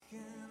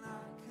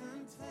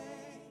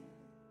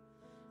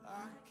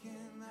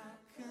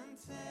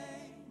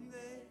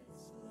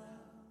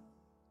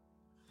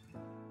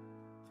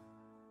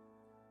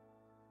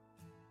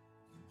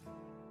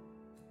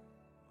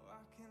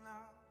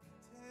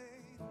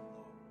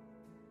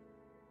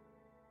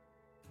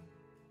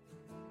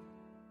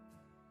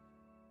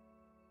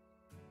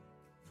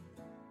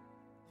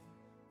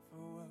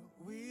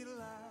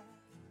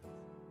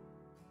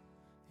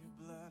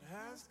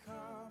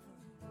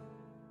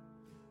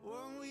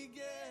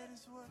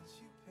is what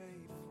you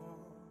paid for.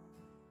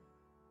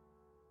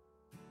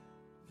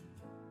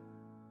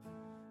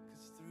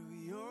 'Cause through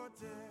your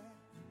death,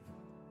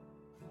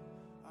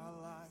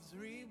 our lives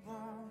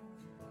reborn,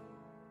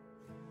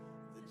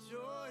 the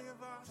joy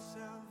of our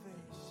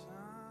salvation.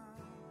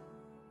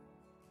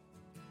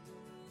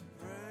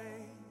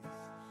 Praise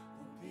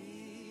will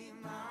be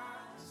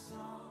my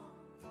song.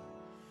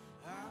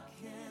 How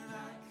can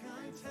I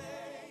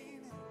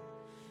contain it?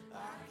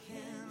 I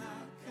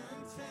cannot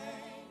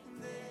contain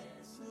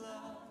this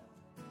love.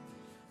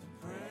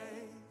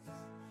 Praise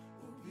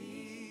will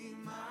be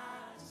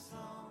my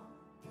song.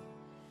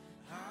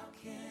 How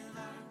can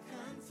I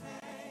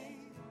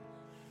contain?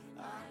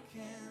 I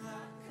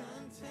cannot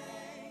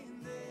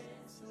contain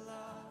this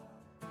love.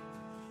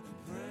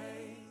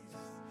 Praise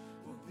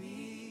will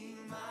be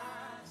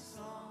my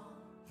song.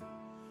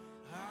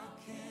 How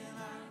can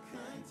I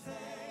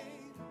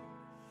contain?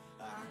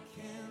 I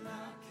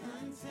cannot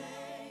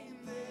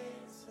contain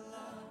this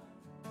love.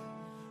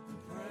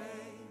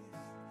 Praise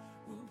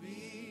will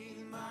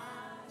be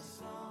my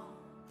song.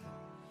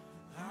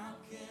 How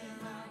can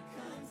I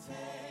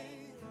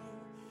contain?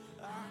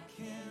 I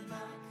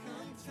cannot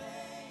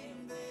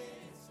contain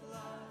this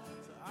love.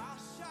 So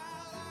I'll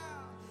shout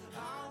out,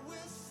 I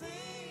will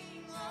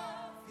sing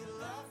of your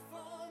love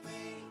for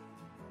me.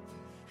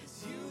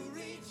 As you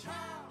reach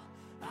out,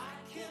 I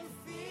can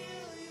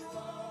feel you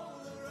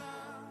all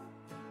around.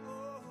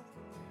 Oh,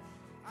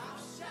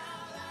 I'll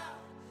shout out,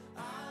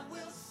 I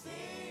will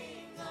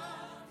sing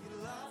of your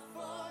love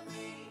for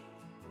me.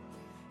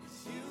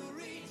 As you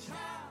reach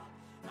out,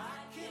 I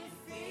can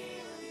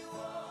feel you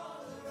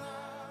all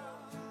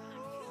around.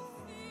 Oh,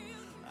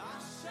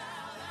 I'll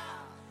shout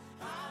out,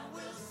 I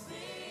will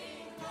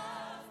sing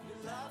of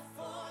your love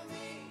for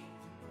me.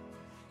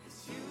 As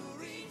you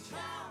reach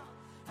out,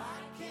 I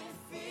can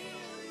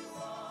feel you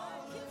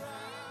all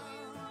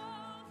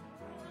around.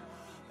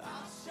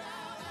 I'll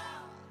shout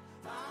out,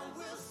 I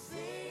will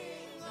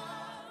sing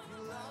of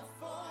your love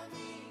for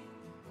me.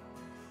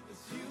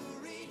 As you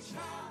reach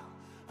out,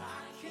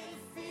 I can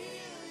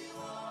feel you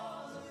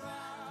all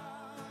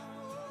around.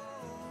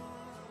 Oh,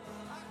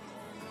 I can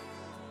feel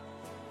you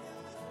in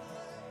this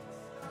place.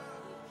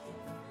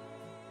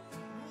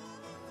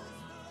 Move in this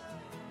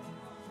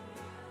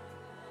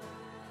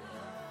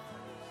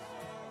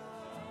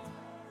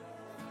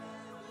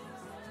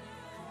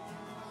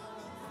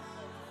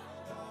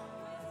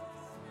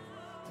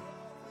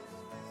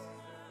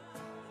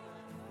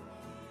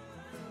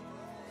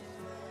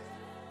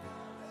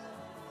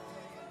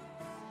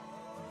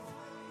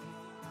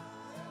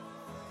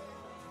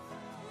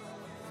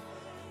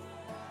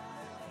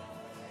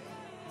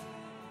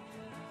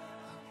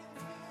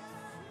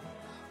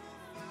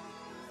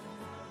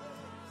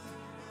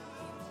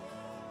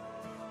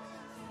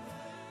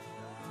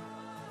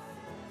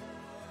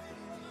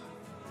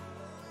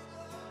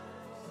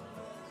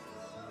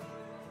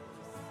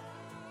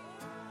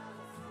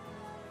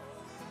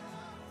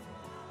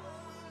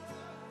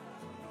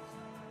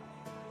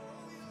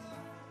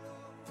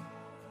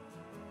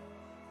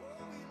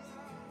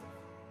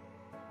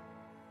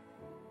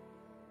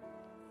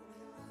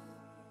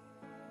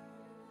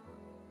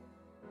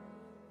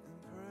and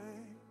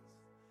praise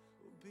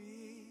will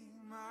be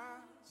my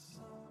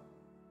song.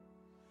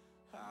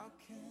 How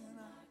can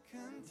I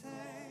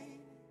contain?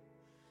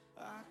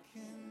 I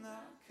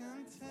cannot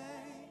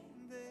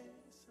contain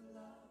this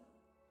love.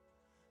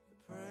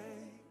 The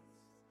praise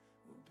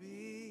will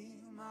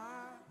be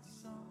my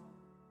song.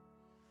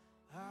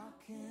 How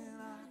can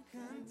I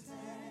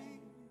contain?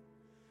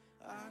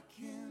 I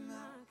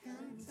cannot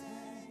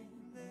contain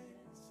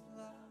this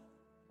love.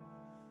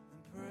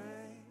 And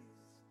praise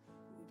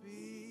will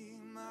be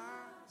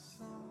my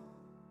song.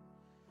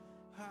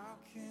 How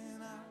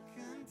can I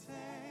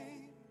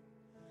contain?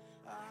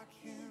 I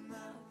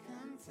cannot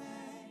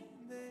contain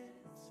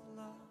this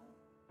love.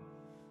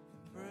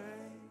 And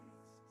praise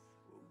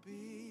will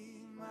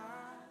be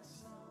my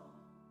song.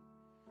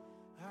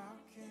 How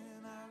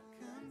can I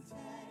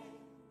contain?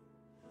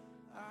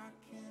 I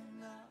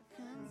cannot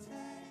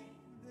contain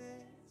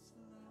this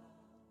love.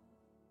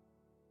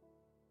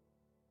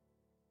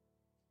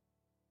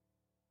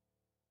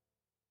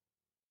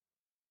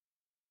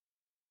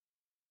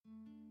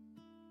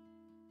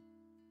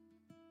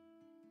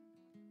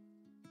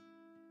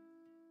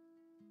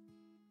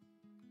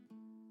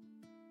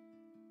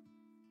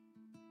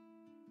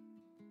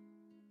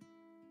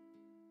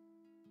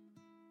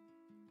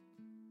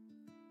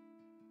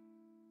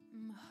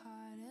 My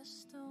heart as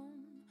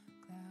stone,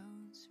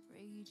 clouds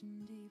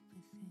raging deep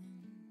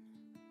within.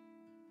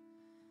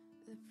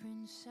 The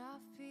Prince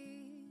of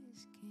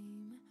Peace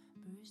came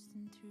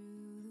bursting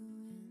through the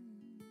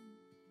wind.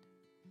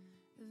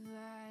 The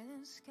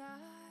violent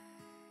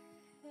sky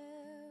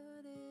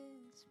held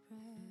its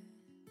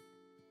breath,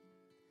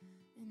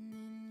 and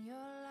in your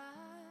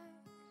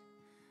light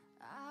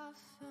I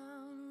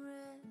found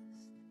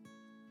rest.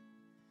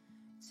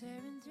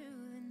 Tearing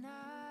through the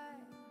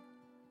night,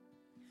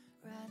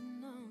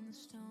 riding on the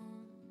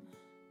storm,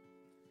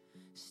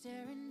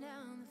 staring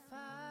down the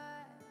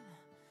fire,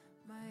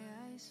 my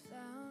eyes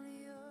found you.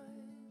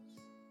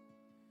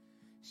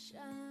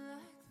 shining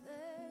like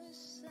the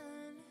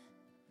sun,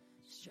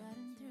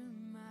 striding through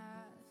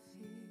my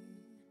fear.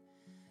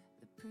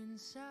 The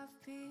Prince of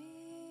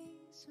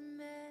Peace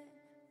met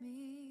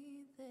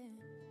me there.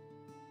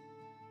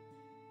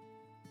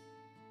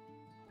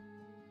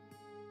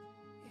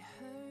 You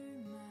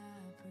heard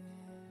my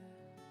prayer.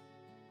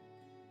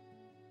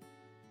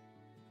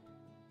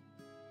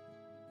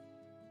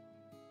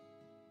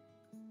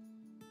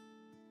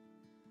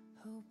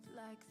 Hope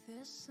like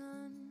the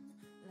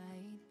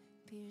sunlight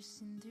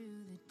piercing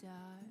through the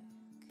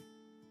dark.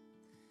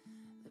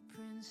 The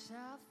Prince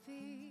of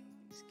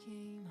Peace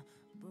came,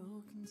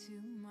 broke into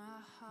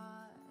my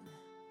heart.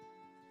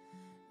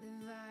 The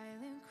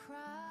violent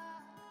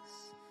cross,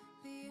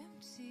 the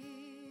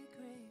empty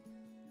grave,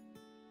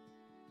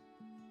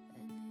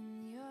 and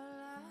in your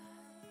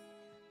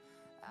light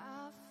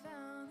I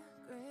found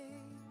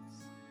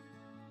grace,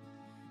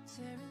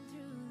 tearing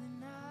through the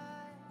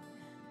night,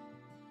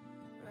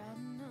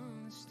 riding on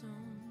the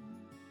storm,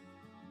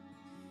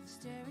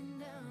 staring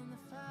down the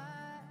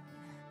fire.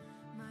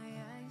 My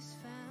eyes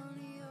found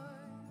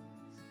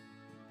yours,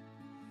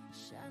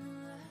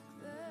 shining like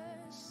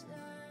the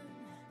sun,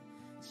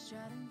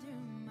 striding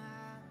through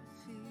my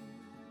fear.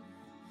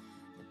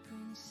 The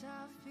Prince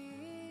of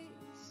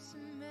Peace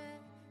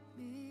met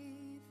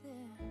me there.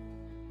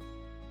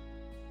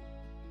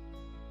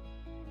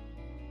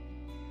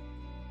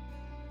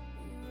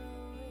 You're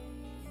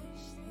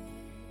always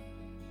there,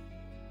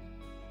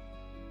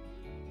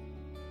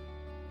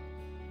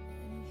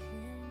 and you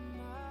hear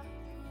my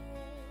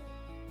prayer.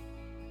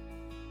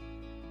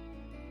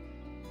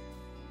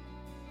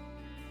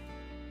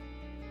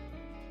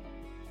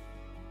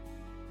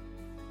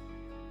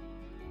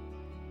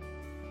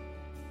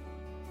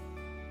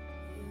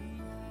 Your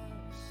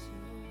love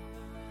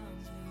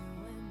surrounds me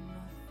when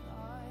my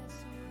thoughts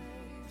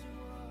wage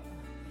war.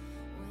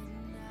 When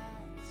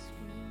night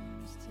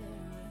screams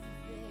terror,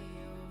 there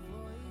your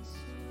voice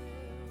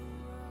will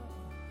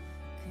roar.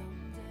 Come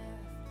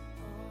death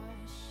or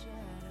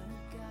shadow,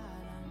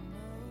 God, I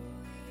know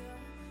your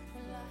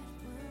light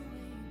will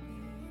make me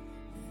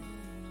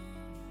there.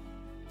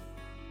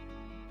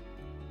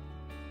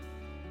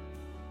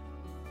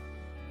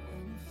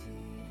 When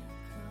fear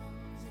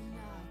comes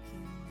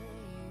knocking,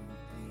 there you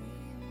be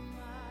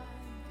my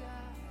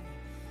God.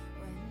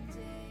 When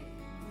day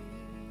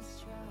breeds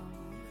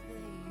trouble, there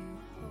you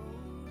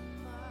hold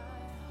my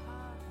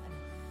heart.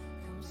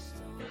 Come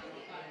storm.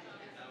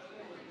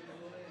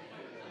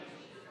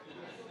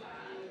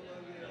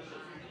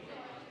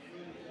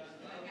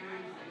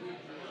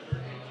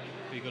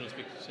 Are you going to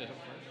speak to him first?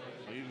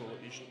 You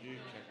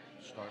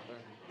can start there.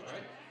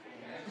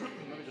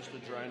 Maybe just to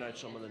drown out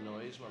some of the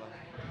noise while I...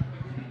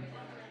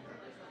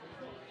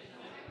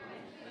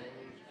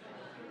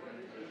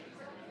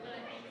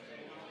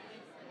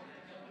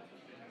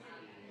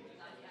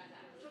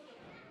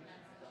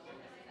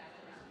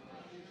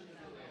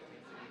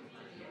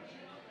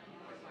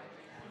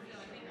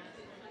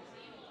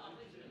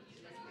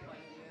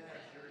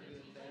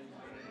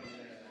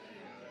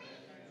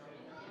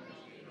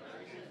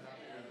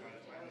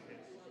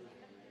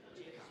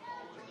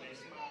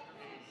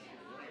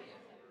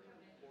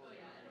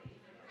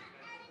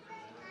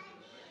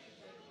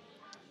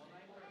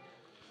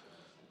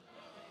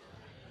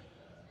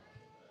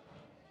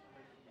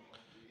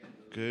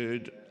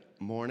 Good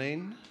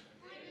morning.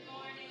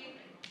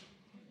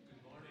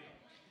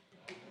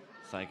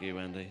 Thank you,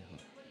 Wendy.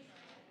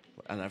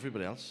 And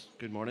everybody else.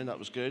 Good morning. That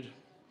was good.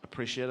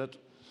 Appreciate it.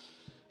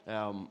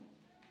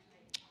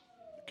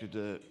 Good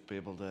to be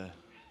able to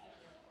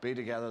be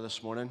together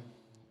this morning.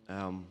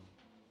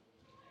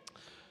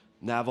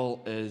 Neville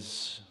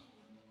is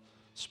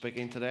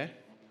speaking today.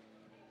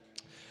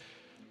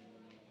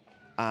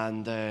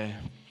 And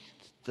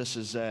this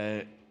is,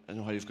 I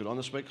know how you've got on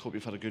this week. Hope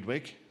you've had a good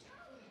week.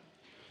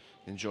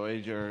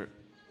 Enjoyed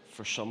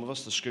for some of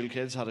us, the school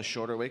kids had a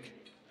shorter week.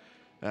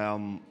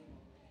 Being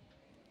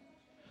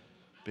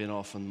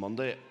off on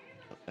Monday.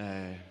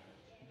 I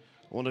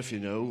wonder if you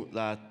know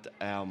that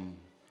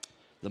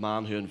the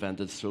man who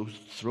invented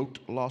throat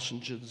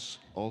lozenges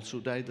also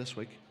died this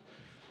week.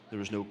 There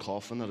was no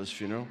coffin at his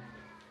funeral.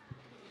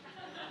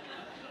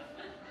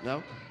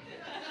 No?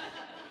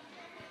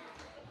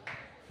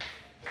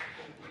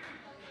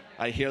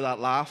 I hear that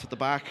laugh at the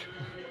back.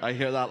 I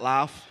hear that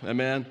laugh.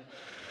 Amen.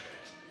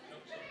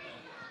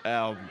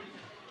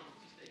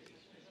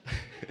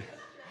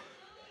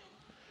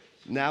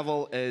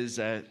 Neville is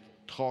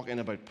talking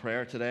about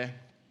prayer today.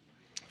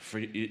 For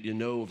you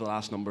know, over the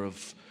last number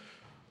of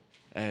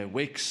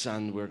weeks,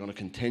 and we're going to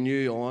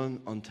continue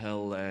on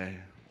until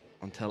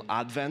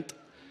Advent.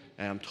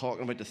 I'm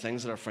talking about the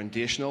things that are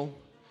foundational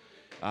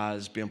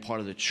as being part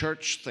of the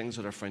church, things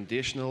that are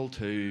foundational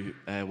to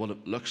what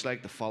it looks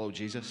like to follow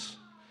Jesus.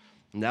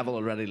 Neville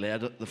already laid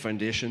the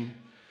foundation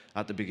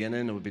at the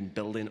beginning, and we've been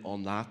building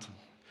on that.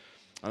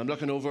 And I'm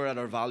looking over at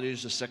our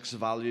values, the 6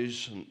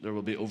 values, and there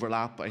will be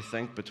overlap, I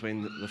think,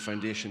 between the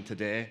foundation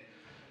today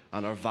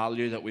and our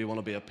value that we want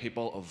to be a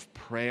people of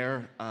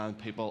prayer and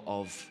people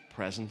of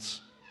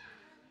presence.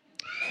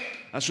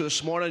 And so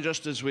this morning,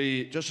 just as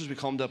we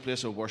come to a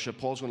place of worship,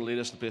 Paul's going to lead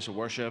us to a place of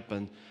worship,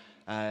 and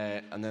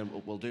then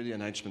we'll do the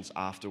announcements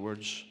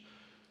afterwards.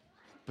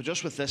 But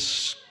just with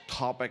this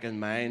topic in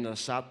mind, I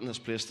sat in this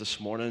place this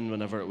morning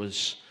whenever it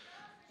was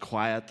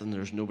quiet and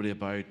there's nobody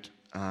about,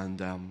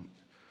 and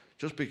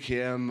just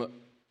became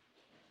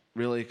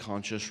really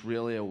conscious,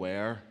 really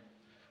aware.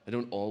 I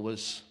don't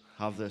always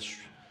have this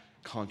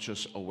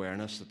conscious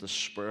awareness that the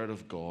Spirit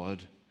of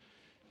God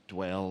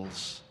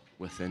dwells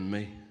within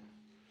me.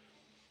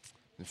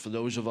 And for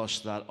those of us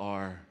that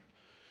are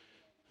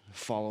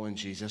following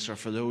Jesus, or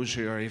for those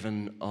who are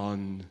even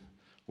on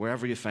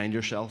wherever you find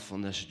yourself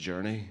on this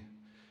journey,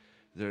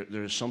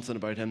 there's something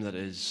about him that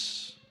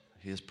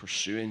he is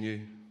pursuing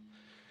you.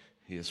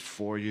 He is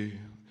for you.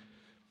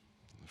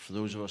 For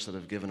those of us that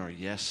have given our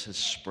yes, his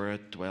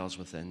Spirit dwells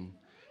within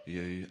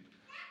you.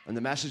 And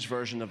the Message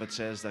version of it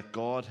says that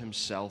God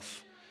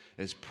himself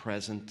is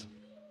present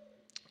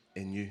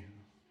in you.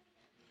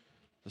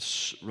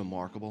 That's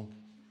remarkable.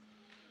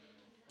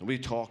 And we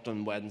talked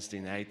on Wednesday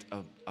night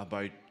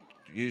about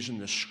using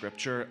the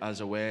scripture as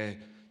a way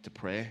to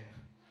pray.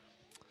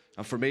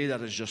 And for me,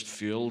 that has just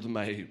fueled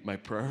my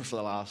prayer for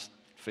the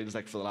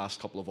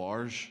last couple of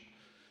hours.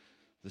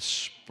 The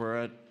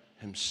Spirit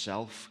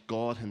himself,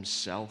 God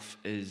himself,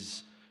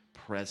 is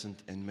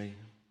present in me.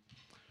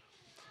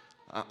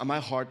 And my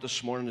heart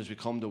this morning as we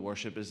come to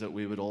worship is that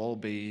we would all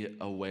be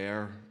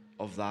aware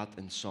of that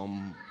in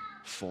some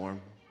form.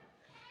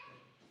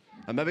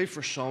 And maybe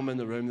for some in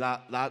the room,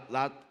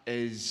 that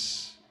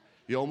is,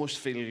 you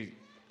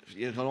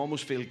can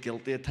almost feel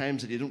guilty at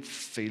times that you don't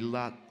feel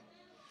that.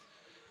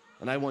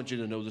 And I want you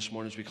to know this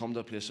morning as we come to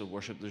a place of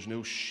worship, there's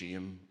no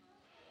shame.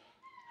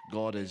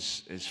 God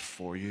is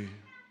for you.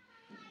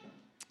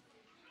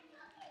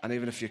 And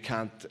even if you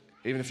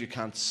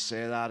can't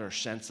say that or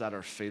sense that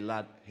or feel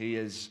that, he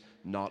is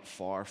not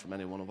far from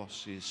any one of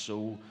us. He is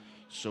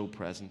so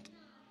present.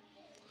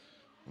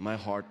 And my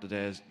heart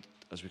today is,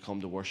 as we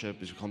come to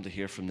worship, as we come to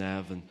hear from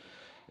Nev,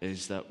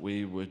 is that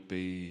we would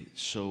be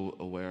so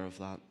aware of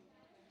that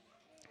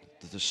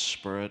the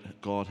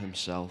Spirit, God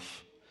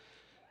himself,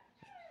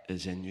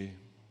 is in you.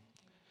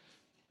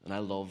 And I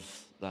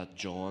love that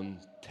John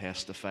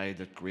testified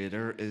that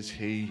greater is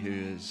he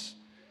who is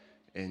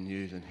in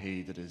you than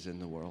he that is in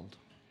the world.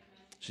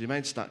 So you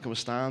might stand. Can we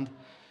stand?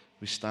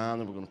 We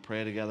stand and we're going to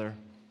pray together.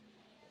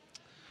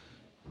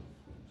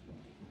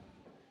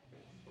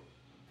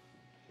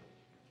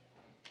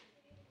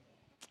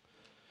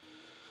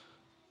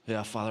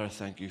 Yeah, Father, I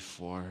thank you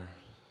for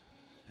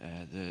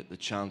the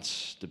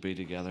chance to be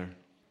together.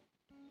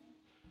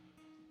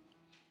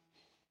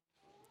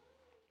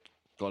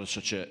 God, it's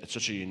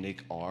such a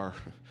unique hour.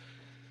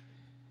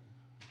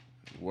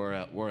 Where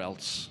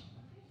else,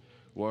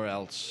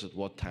 at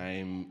what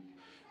time,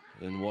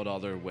 in what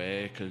other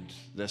way could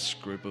this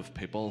group of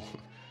people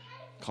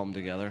come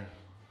together,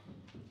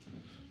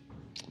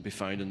 be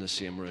found in the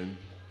same room?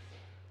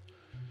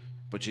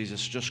 But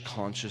Jesus, just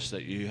conscious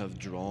that you have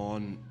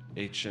drawn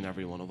each and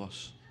every one of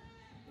us.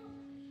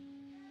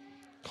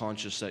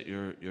 Conscious that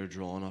you're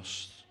drawing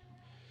us,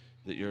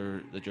 that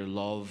your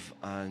love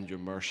and your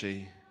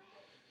mercy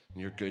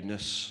and your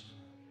goodness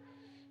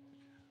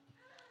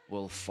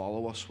will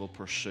follow us, will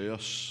pursue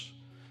us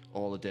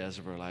all the days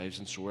of our lives.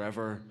 And so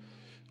wherever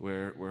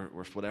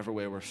whatever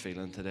way we're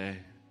feeling today,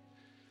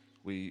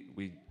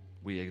 we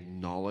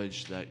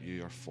acknowledge that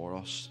you are for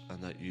us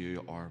and that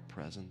you are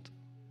present.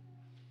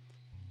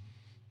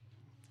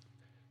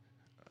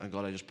 And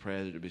God, I just pray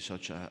that there would be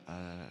such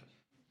a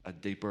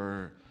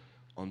deeper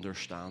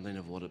understanding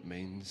of what it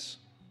means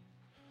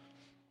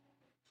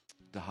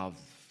to have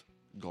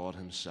God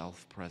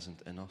himself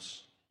present in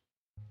us.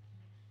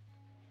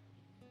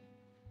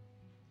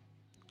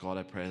 God,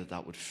 I pray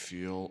that would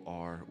fuel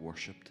our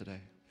worship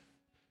today.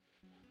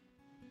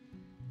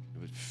 It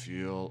would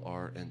fuel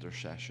our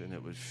intercession.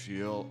 It would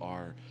fuel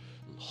our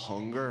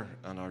hunger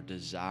and our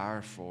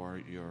desire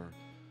for your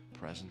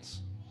presence.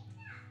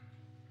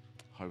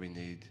 How we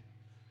need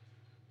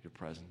your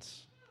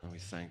presence. And we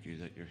thank you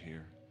that you're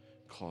here.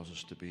 Cause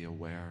us to be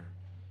aware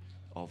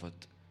of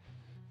it.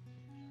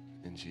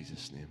 In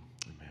Jesus' name,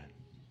 amen.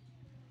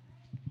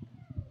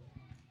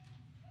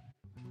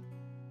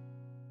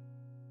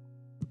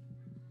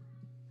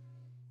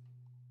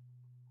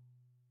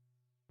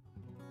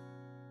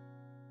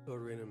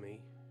 Lord, reign in me.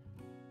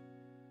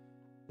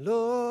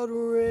 Lord,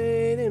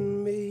 reign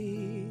in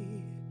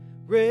me.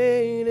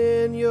 Reign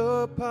in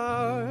your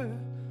power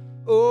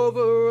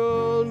over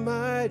all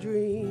my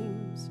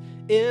dreams.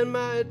 In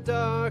my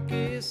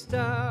darkest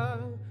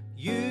hour,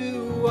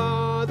 you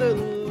are the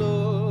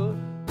Lord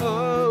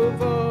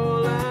of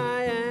all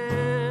I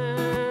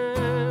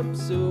am.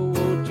 So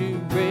won't you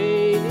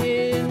reign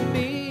in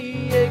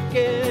me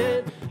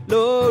again?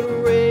 Lord,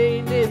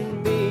 reign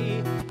in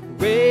me.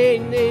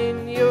 Reign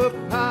in your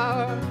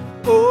power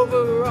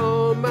over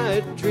all my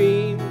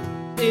dreams.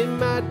 In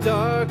my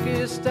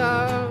darkest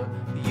hour,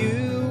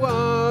 you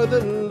are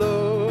the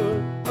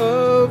Lord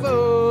of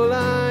all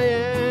I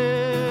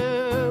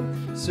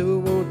am. So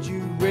won't you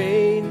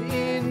reign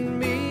in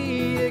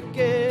me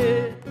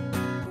again?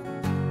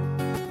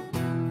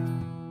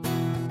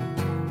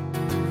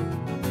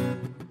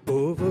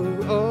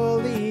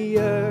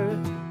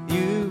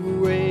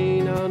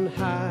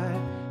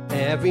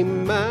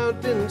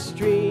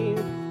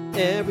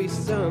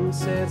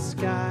 sunset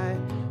sky.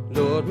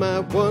 Lord, my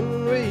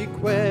one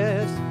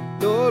request,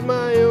 Lord,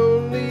 my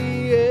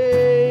only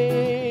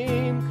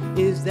aim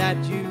is that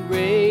you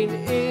reign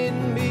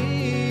in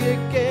me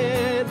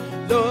again.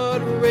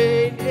 Lord,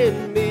 reign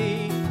in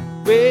me,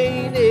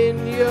 reign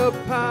in your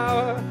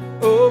power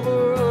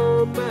over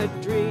all my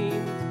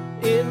dreams.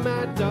 In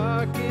my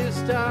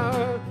darkest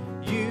hour,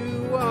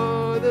 you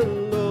are the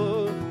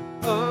Lord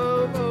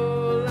of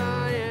all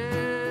I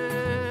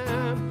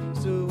am.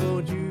 So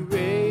won't you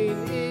reign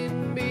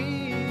in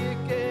me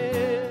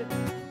again?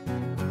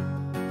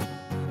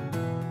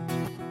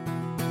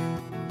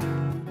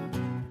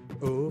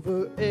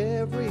 Over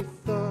every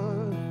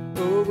thought,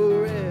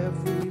 over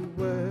every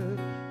word,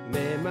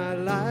 may my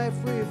life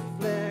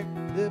reflect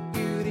the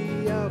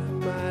beauty of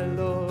my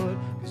Lord.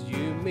 'Cause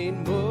you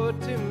mean more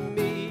to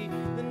me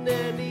than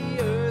any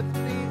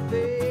earthly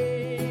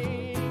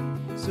thing.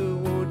 So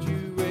won't you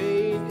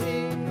reign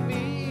in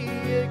me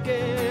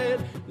again?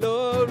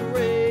 Lord,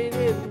 reign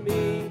in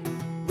me,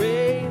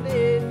 reign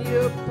in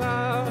your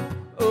power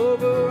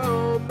over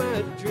all my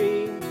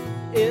dreams.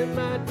 In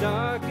my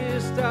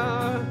darkest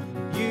hour,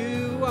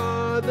 you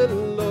are the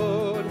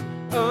Lord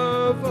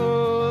of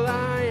all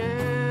I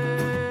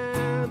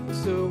am.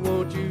 So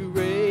won't you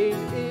reign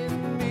in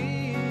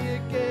me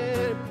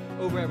again?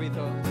 Over every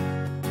thought,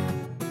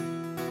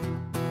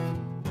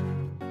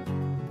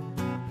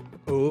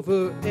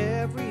 over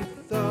every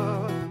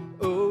thought,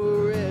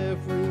 over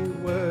every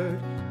word,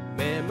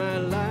 may my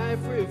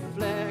life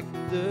reflect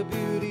the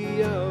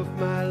beauty of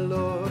my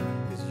Lord.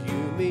 'Cause you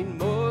mean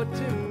more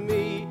to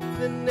me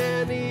than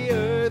any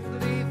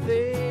earthly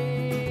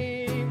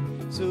thing.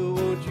 So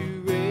won't you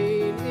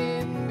reign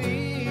in me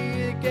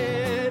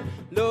again?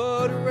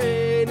 Lord,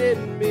 reign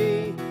in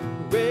me,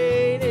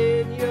 reign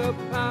in your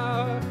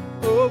power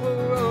over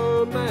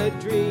all my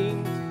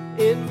dreams.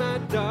 In my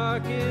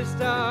darkest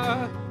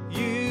hour,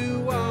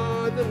 you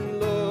are the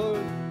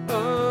Lord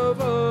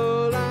of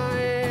all I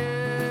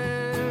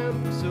am.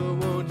 So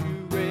won't you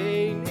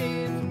reign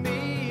in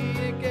me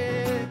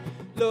again?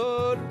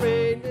 Lord,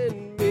 reign in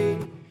me,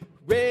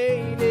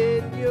 reign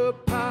in your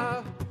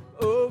power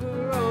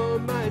over all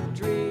my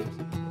dreams.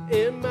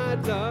 In my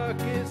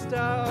darkest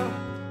hour,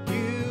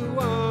 you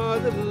are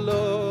the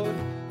Lord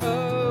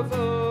of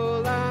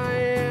all I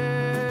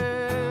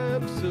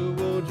am. So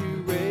won't you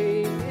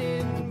reign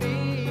in me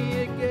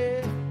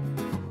again?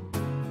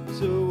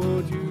 So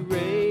won't you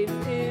reign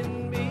in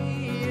me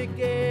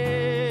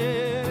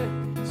again?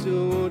 So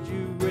won't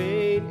you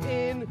reign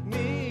in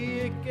me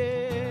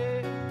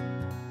again?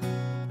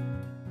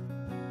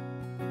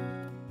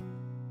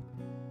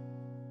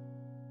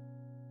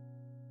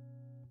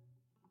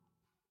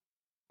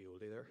 The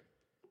oldie there,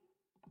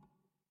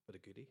 but a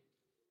goodie.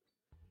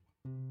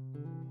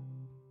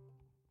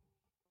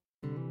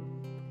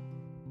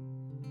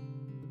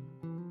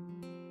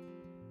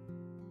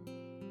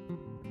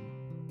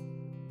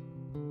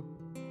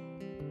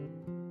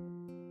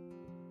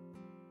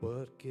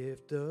 What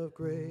gift of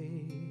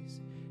grace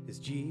is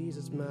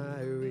Jesus my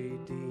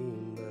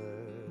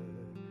Redeemer?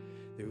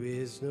 There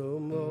is no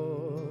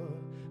more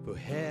for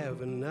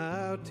heaven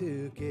now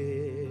to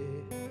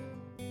give.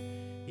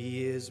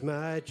 He is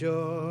my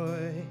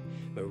joy,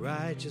 my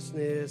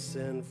righteousness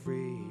and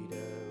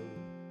freedom,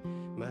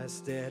 my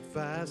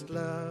steadfast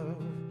love,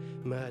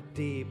 my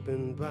deep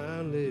and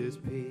boundless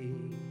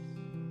peace.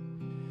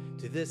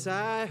 To this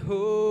I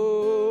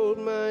hold,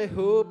 my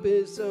hope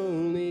is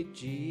only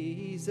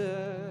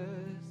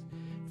Jesus,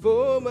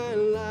 for my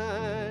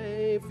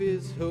life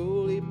is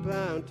wholly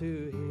bound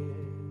to His.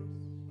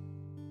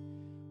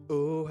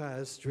 Oh,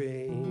 how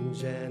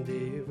strange and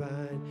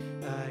divine,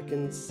 I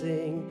can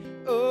sing,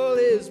 all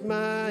is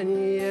mine,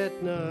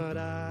 yet not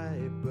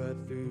I,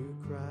 but through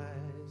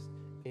Christ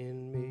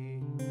in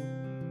me.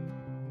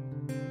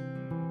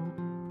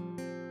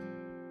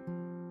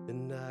 The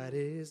night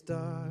is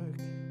dark,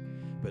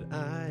 but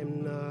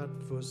I'm not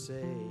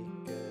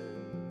forsaken,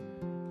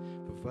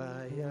 for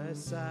by my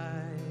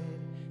side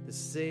the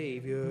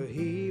Savior,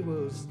 He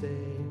will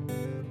stay.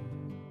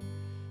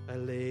 I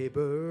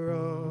labor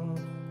on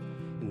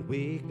in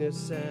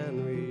weakness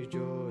and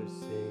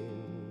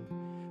rejoicing,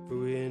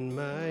 for in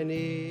my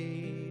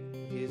need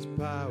His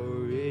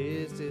power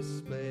is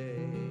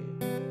displayed.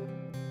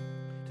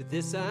 To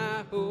this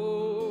I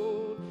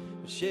hold,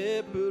 the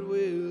shepherd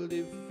will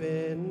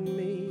defend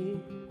me.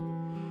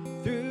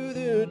 Through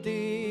the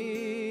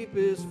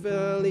deepest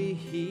valley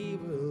He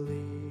will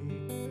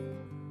lead.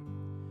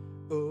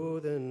 Oh,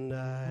 the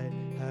night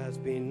has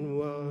been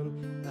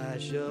won, I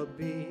shall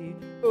be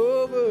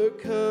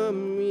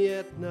overcome,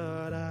 yet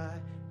not I,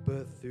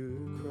 but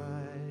through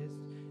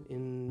Christ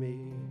in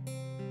me.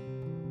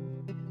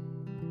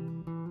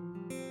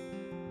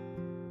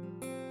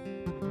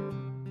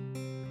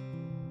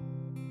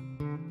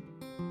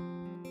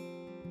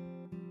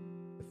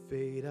 The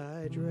fate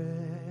I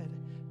dread,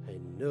 I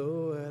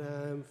know that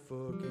I'm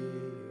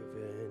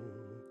forgiven.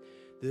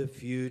 The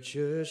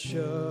future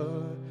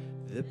sure,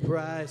 the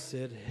price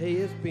that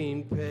has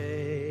been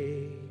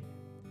paid.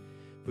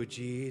 For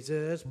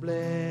Jesus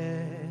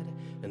bled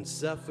and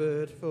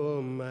suffered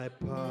for my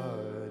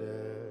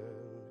pardon,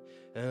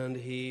 and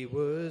he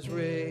was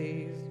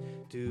raised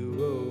to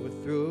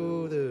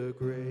overthrow the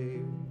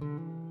grave.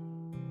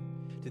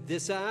 To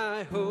this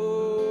I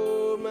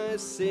hold, my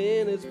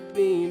sin has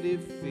been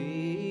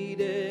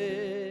defeated.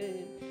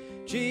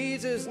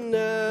 Jesus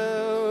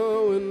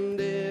now and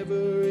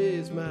ever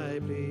is my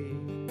plea.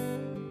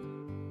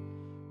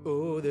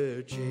 Oh,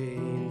 the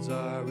chains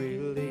are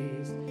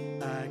released,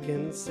 I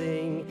can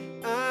sing,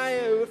 I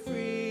am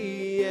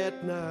free,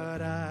 yet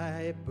not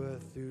I,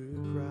 but through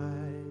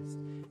Christ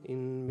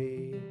in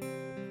me.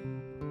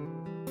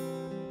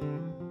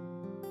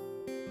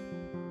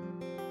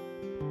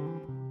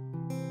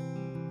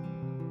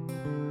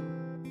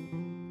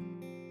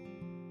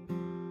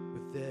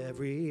 With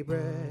every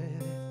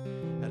breath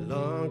I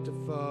long to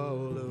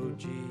follow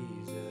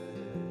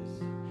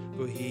Jesus,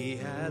 for he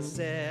has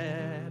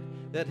said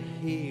that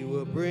he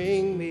will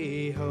bring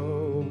me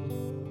home.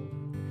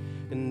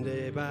 And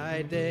day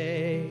by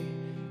day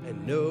I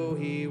know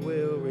he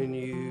will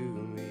renew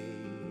me,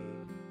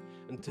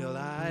 until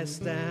I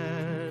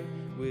stand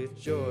with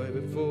joy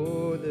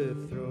before the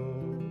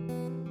throne.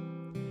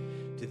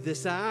 To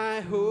this I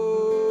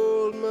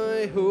hold,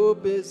 my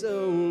hope is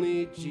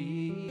only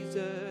Jesus.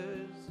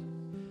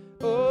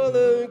 All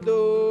the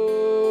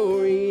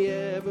glory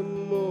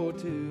evermore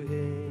to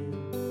him.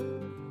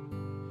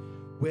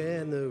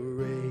 When the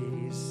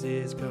race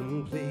is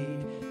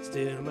complete,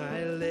 still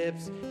my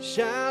lips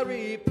shall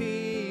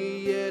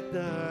repeat, yet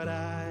not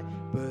I,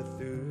 but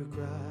through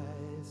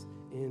Christ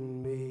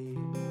in me.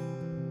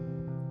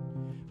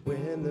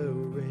 When the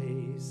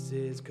race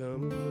is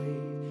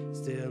complete,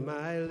 still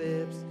my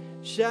lips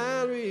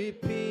shall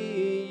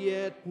repeat,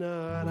 yet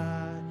not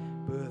I,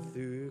 but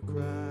through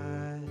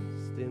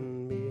Christ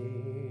in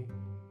me.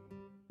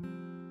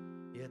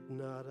 Yet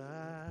not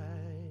I,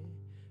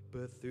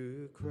 but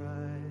through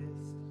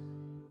Christ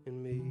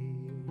in me.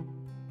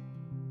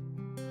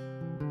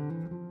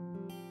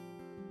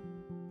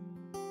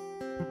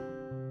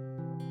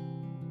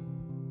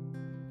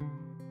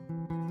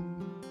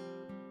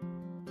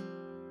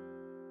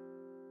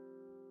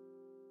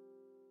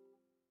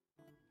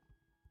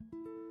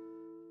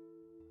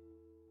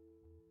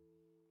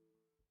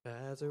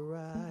 As I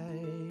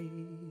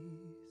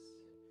rise,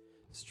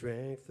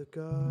 strength of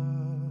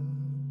God,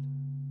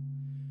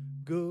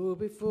 go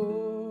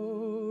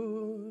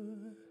before,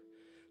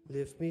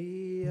 lift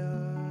me up.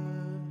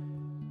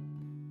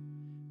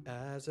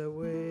 As I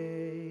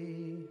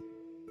wait,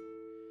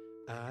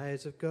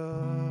 eyes of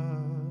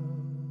God,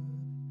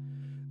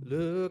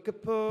 look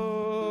upon,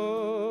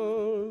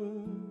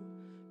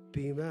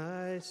 be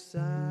my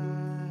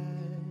side.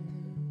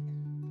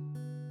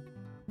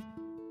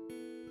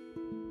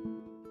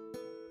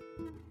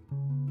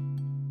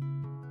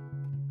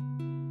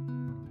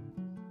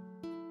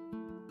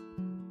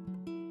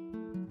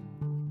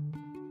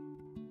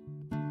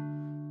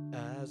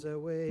 As I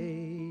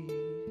wait,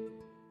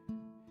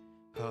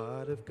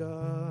 heart of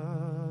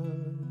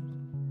God,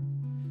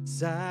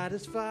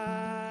 satisfy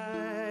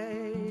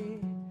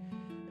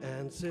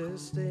and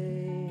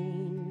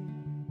sustain.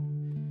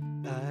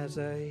 As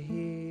I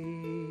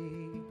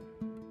hear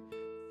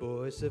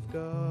voice of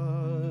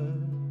God,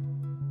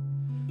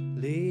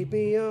 lead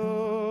me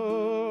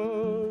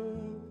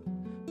on,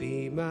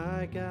 be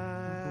my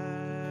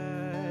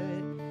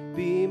guide,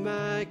 be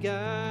my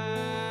guide.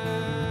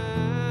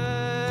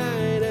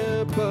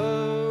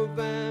 Above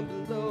and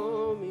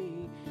below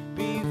me,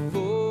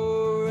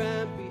 before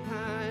and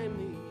behind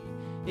me,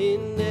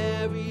 in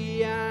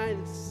every eye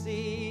that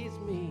sees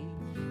me,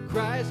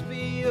 Christ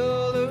be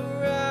all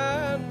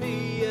around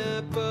me.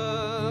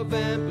 Above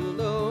and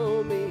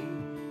below me,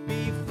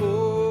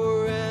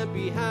 before and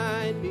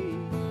behind me,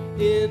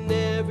 in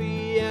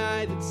every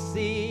eye that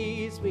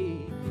sees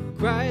me,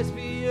 Christ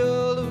be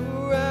all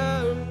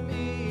around me.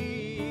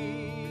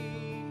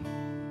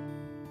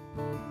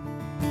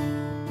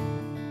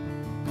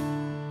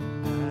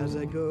 As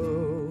I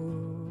go,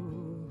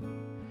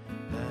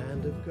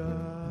 hand of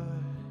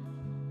God,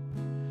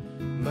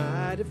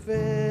 my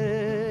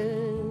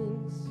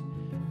defense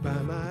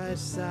by my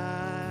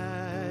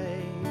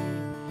side.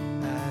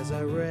 As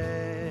I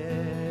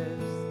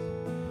rest,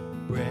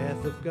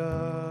 breath of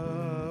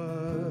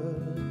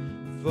God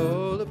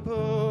fall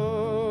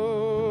upon,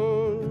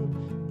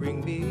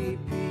 bring me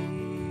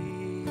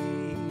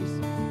peace,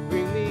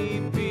 bring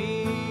me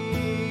peace.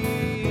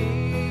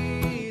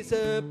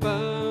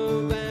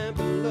 Above and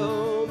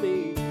below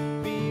me,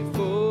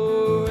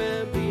 before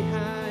and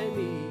behind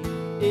me,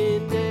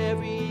 in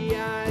every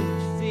eye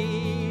that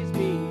sees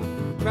me,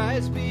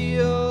 Christ be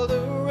all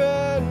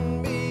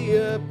around me.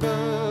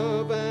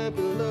 Above and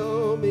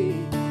below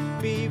me,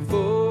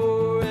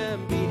 before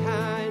and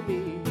behind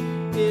me,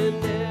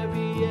 in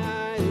every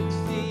eye that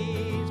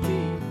sees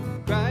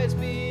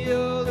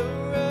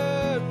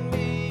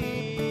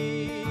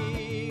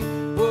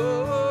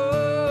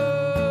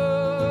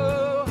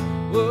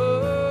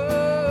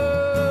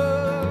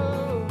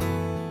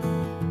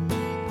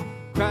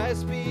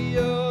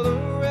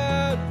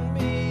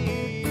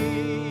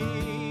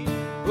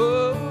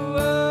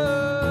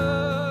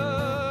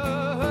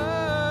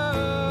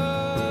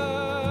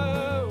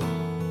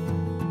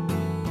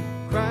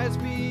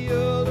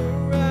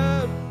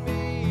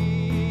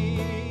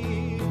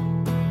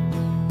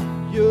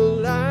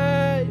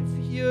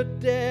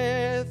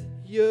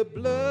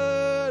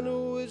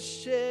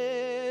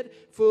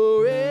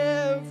for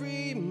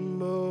every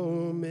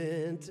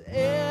moment,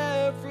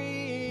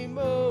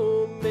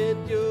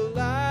 your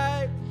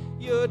life,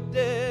 your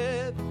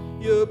death,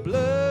 your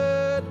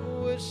blood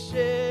was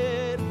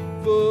shed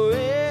for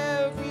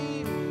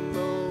every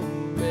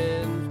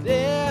moment,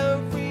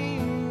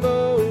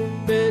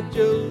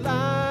 your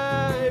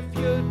life,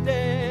 your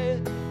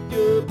death,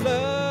 your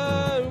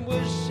blood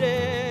was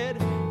shed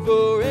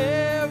for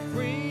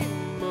every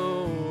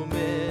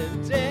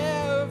moment,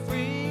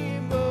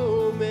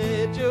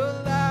 your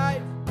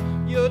life,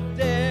 your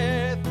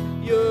death,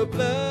 your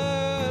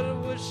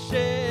blood was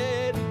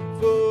shed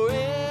for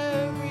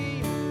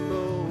every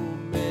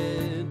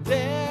moment,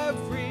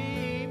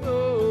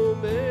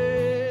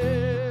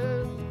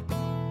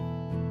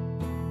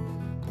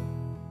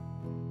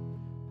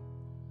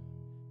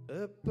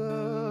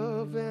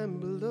 above and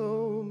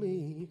below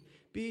me,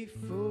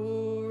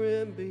 before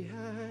and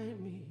behind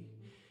me,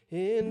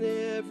 in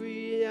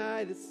every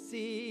eye that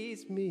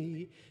sees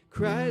me,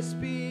 Christ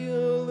be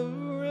all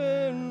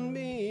around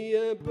me,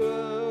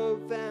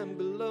 above and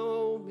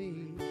below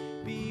me,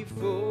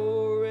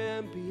 before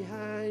and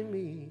behind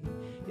me,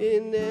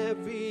 in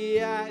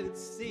every eye that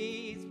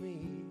sees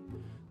me,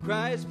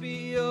 Christ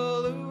be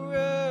all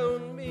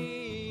around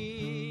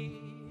me.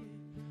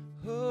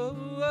 Oh,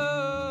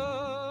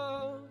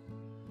 oh,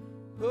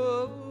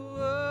 oh,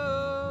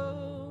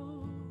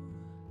 oh.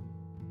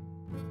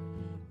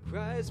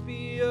 Christ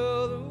be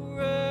all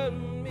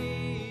around me.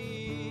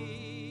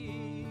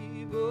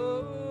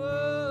 Oh,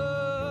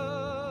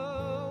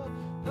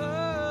 oh,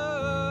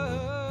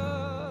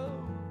 oh.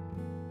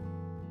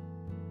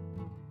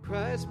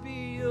 Christ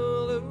be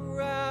all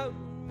around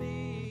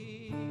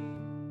me.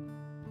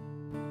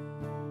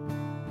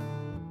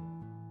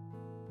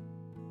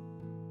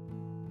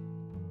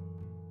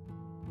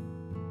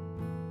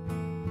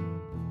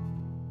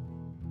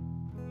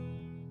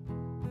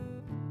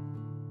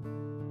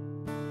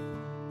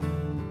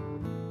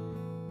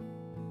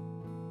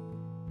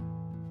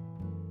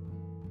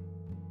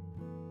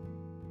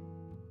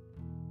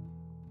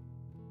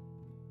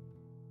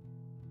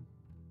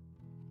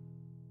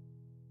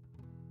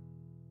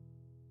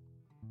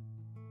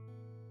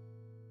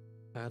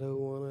 I don't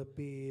want to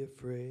be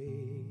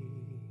afraid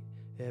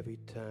every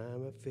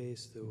time I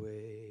face the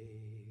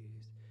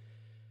waves.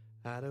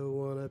 I don't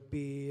want to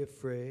be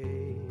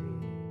afraid.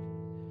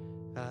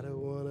 I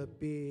don't want to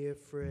be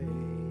afraid.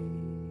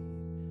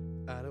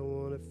 I don't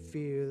want to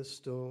fear the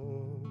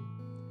storm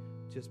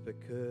just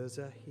because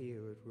I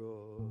hear it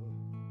roar.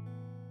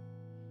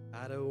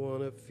 I don't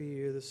want to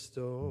fear the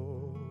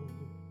storm.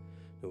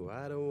 No,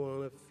 I don't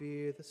want to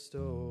fear the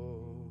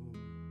storm.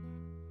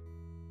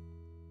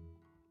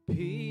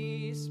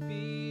 Peace,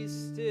 be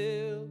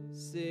still,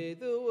 say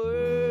the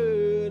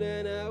word,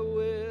 and I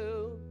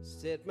will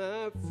set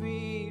my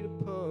feet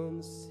upon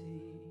the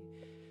sea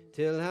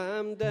till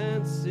I'm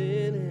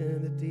dancing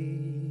in the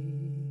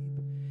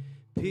deep.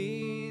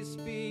 Peace,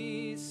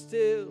 be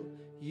still,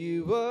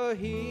 you are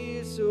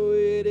here, so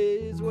it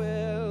is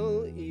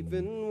well.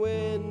 Even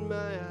when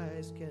my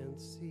eyes can't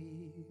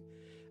see,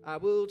 I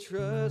will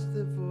trust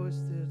the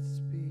voice that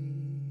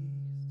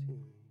speaks to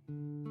me.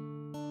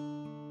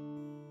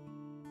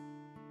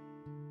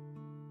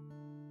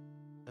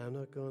 I'm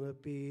not gonna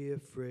be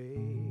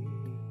afraid,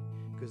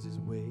 'cause his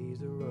ways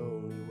are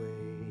only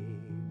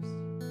waves.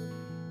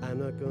 I'm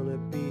not gonna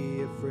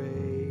be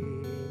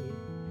afraid.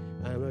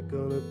 I'm not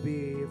gonna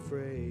be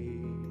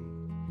afraid.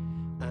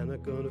 I'm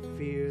not gonna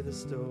fear the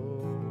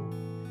storm,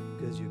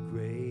 'cause you're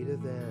greater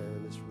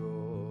than this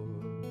roar.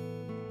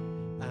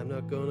 I'm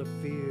not gonna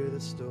fear the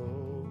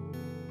storm.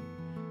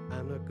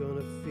 I'm not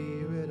gonna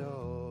fear it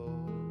all.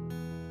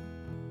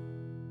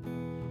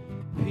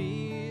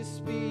 Peace,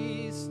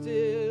 be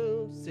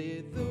still,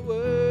 say the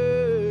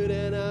word,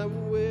 and I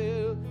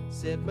will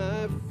set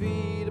my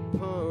feet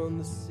upon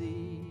the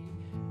sea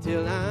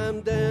till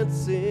I'm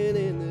dancing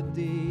in the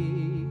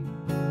deep.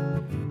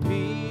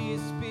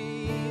 Peace,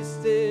 be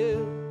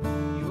still,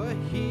 you are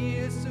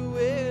here, so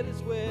it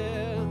is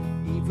well.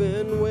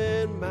 Even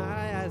when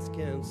my eyes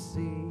can't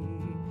see,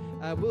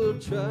 I will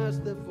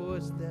trust the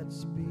voice that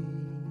speaks.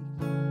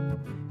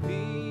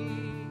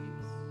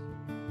 Peace,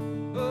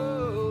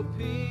 oh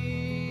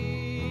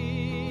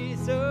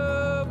peace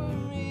over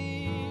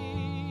me.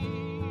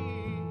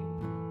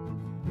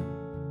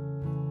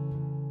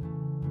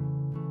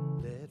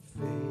 Let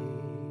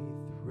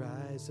faith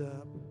rise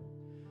up,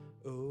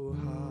 oh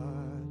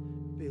heart,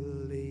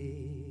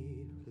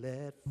 believe.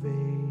 Let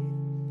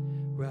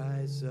faith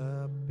rise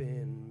up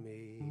in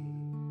me.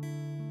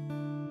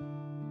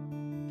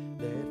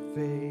 Let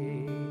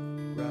faith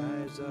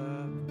rise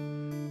up,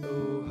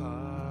 oh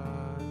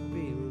heart,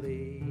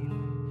 believe.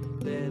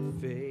 Let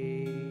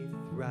faith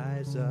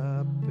rise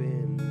up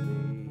in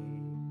me.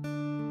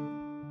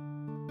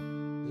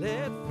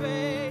 Let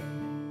faith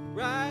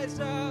rise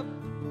up,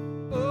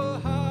 oh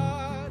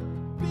heart,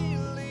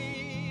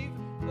 believe.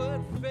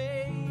 Let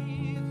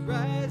faith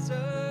rise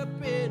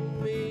up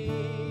in me.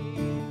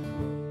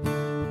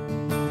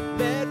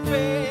 Let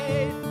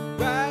faith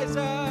rise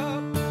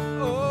up,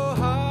 oh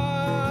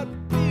heart,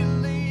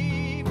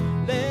 believe.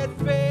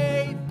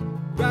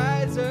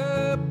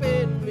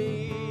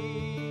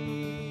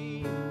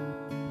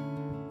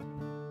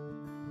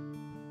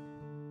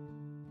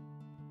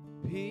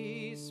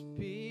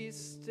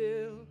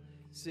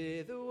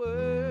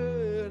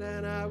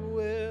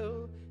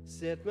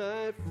 set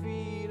my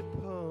feet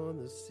upon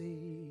the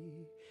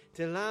sea,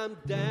 till I'm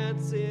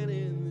dancing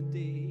in the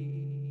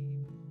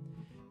deep.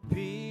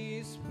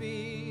 Peace,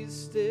 be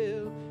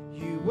still,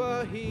 you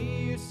are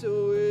here,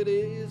 so it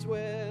is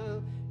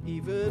well.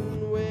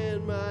 Even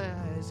when my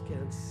eyes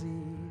can't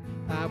see,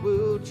 I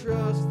will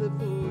trust the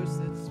voice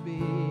that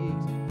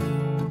speaks.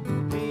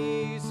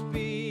 Peace,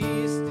 be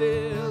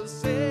still,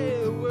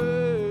 say a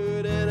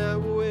word, and I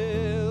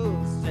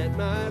will set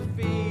my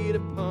feet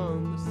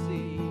upon the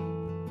sea,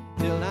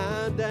 till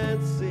I'm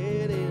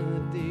dancing in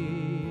the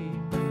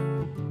deep.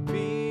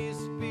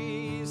 Peace,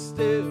 be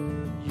still,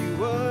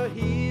 you are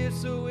here,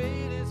 so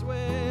it is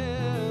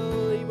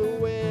well. Even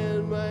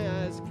when my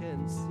eyes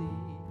can see,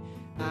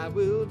 I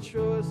will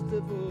trust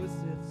the voice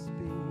that speaks.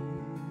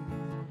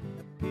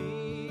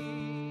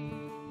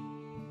 Peace,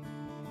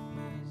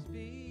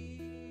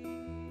 peace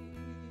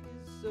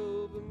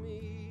over me.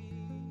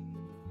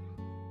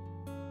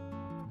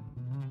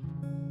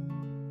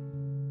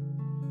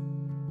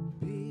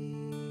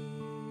 Peace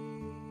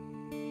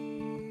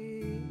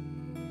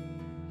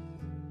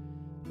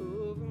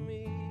over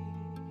me.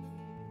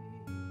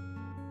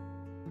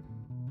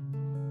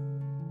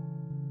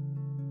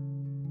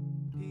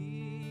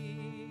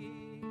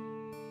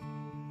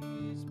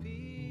 Peace,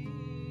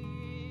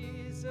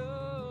 peace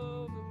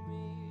over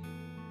me.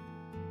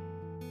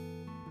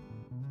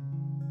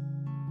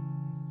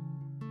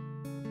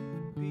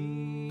 Peace,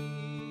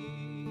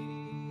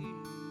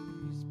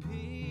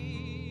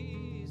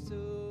 peace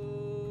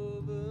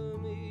over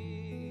me.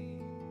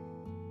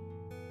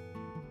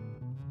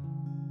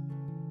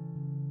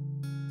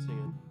 Sing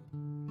it.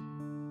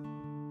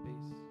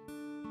 Peace.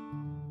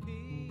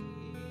 Peace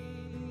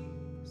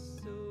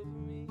over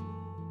me.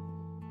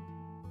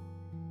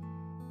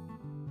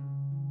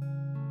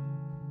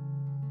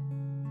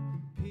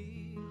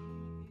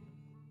 Peace,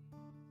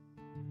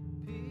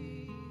 peace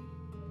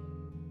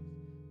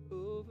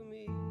over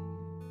me.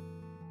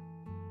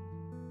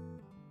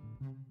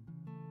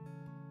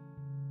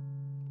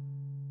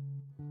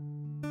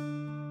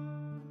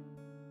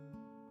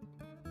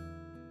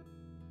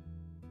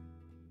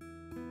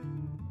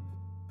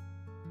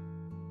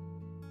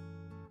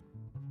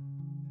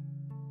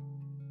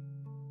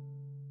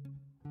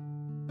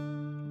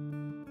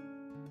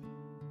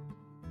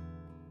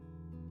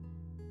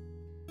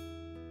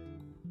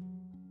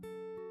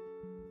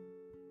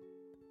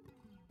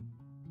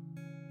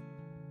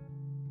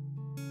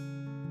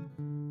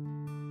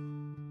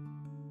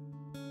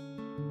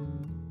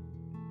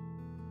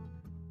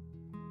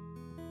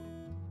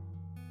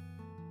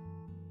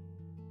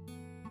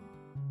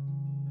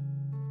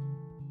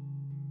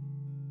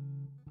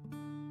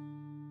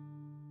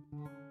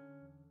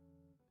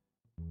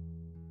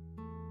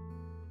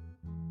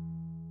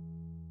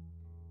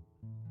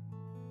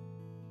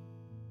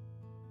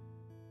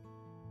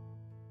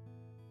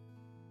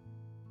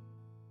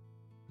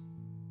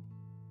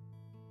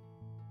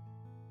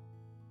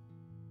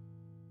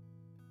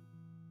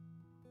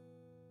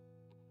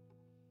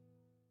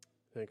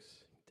 Thanks.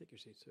 Take your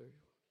seat, sir.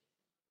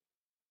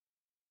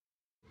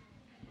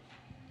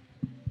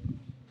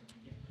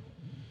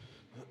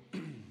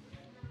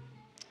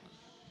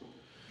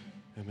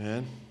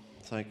 Amen.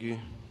 Thank you,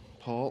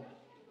 Paul.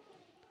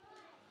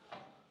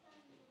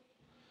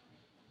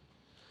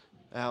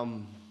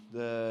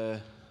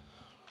 The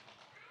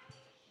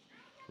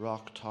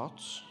Rock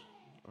Tots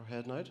are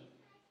heading out.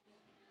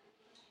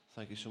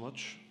 Thank you so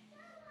much.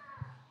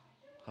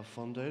 Have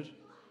fun, dude.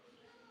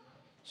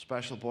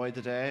 Special boy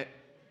today.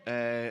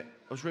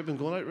 Was Ruben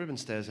going out? Ruben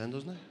stays in,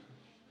 doesn't he?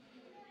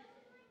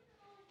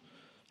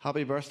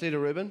 Happy birthday to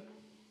Ruben.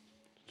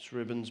 It's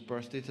Ruben's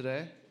birthday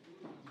today.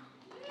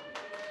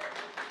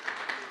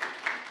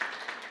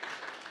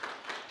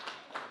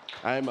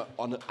 I'm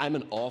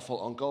an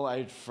awful uncle.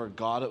 I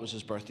forgot it was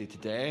his birthday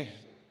today.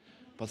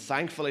 But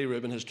thankfully,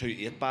 Ruben has 2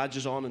 8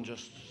 badges on and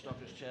just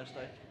stuck his chest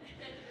out.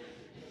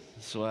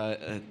 So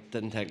it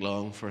didn't take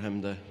long for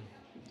him to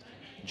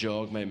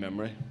jog my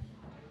memory.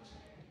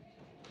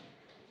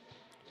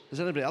 Is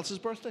it anybody else's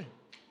birthday?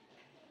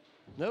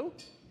 No?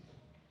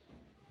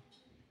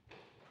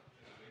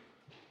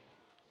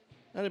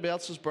 Anybody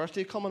else's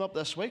birthday coming up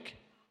this week?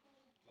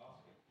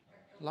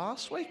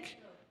 Last week?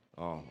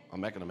 Oh, I'm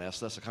making a mess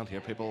of this. I can't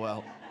hear people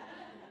well.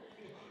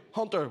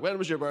 Hunter, when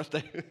was your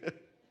birthday?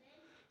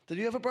 Did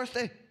you have a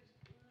birthday?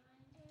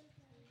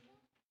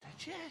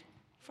 Did you?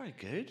 Very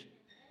good.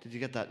 Did you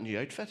get that new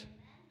outfit?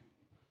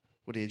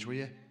 What age were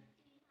you?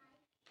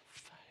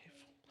 5.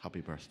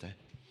 Happy birthday.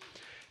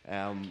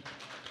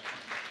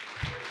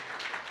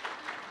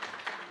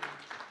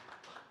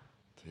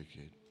 Too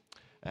good.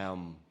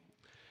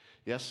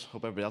 Yes,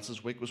 hope everybody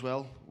else's week was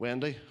well.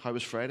 Wendy, how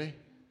was Friday?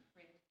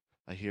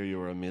 I hear you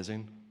were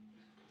amazing.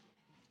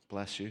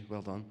 Bless you.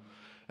 Well done.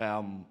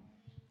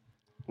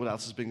 What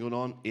else has been going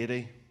on?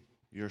 80,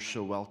 you're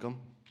so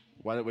welcome.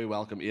 Why don't we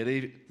welcome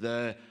 80?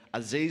 The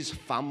Aziz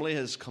family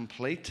is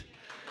complete.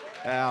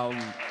 They've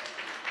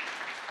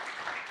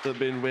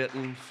been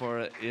waiting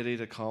for 80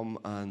 to come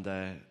and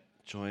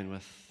join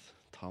with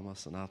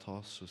Thomas and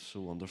Atos. It was so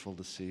wonderful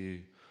to see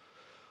you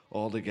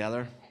all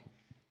together.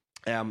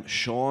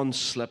 Sean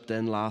slipped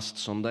in last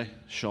Sunday.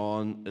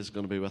 Sean is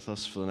going to be with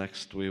us for the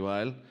next wee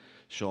while.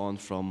 Sean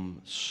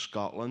from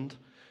Scotland.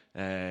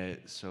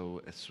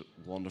 So it's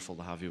wonderful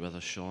to have you with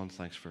us, Sean.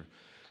 Thanks for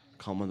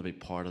coming to be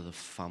part of the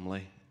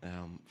family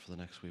for the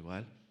next wee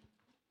while.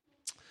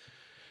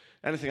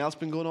 Anything else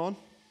been going on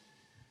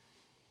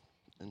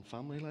in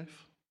family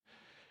life?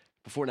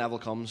 Before Neville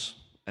comes,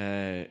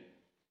 I've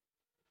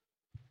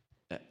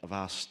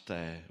asked,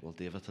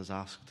 David has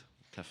asked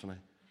Tiffany.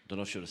 Don't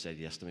know if she would have said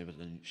yes to me, but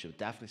she would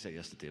definitely say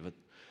yes to David.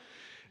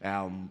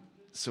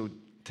 So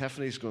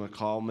Tiffany's going to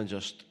come and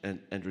just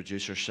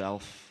introduce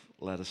herself,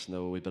 let us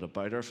know a wee bit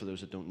about her for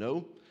those that don't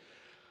know.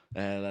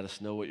 Let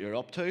us know what you're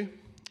up to.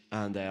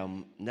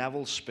 And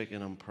Neville's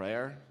speaking in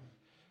prayer.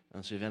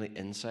 And so if you have any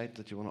insight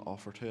that you want to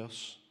offer to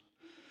us,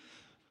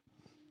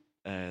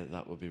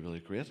 that would be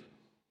really great.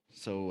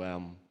 So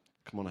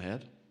come on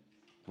ahead.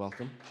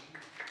 Welcome.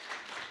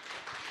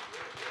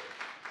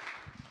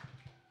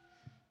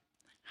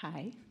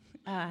 Hi.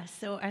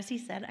 So as he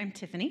said, I'm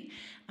Tiffany.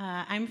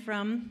 I'm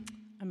from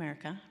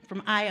America,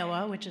 from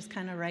Iowa, which is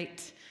kind of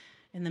right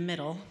in the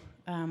middle.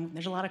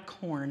 There's a lot of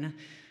corn.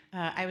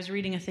 I was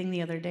reading a thing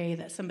the other day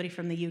that somebody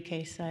from the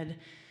UK said,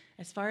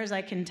 as far as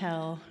I can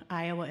tell,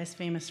 Iowa is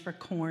famous for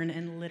corn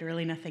and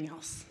literally nothing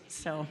else.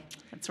 So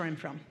that's where I'm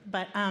from.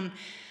 But I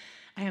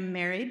am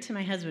married to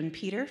my husband,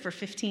 Peter, for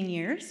 15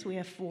 years. We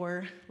have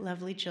 4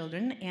 lovely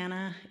children.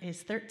 Anna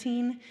is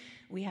 13.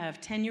 We have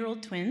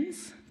 10-year-old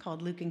twins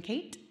called Luke and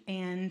Kate.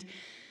 And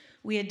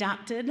we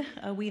adopted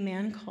a wee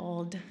man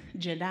called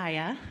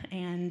Jediah,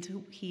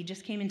 and he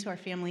just came into our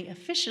family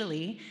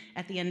officially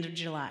at the end of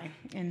July.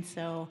 And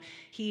so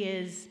he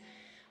is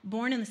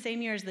born in the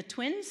same year as the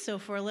twins, so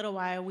for a little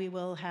while we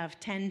will have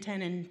 10,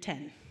 10, and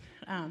 10.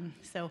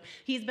 So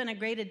he's been a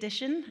great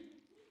addition.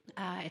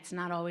 It's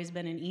not always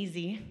been an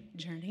easy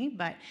journey,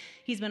 but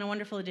he's been a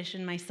wonderful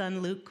addition. My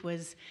son Luke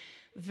was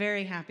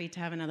very happy to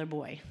have another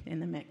boy in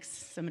the mix,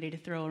 somebody to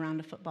throw around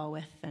a football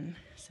with, and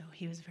so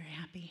he was very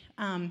happy.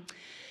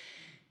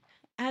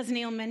 As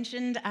Neil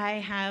mentioned,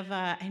 I've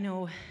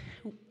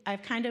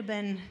kind of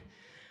been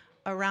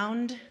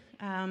around,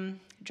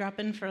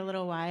 dropping for a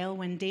little while.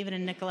 When David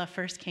and Nicola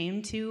first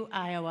came to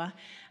Iowa,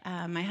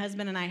 my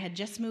husband and I had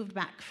just moved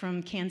back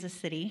from Kansas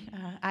City.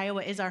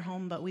 Iowa is our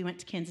home, but we went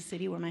to Kansas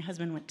City where my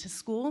husband went to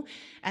school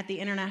at the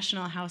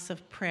International House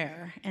of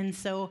Prayer. And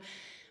so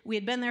we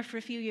had been there for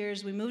a few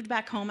years. We moved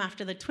back home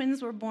after the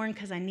twins were born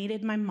because I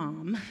needed my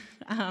mom.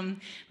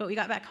 But we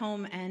got back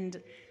home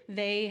and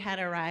they had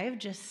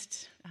arrived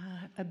just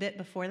a bit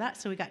before that,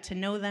 so we got to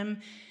know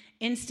them.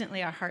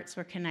 Instantly, our hearts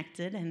were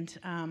connected.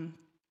 And,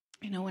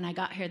 when I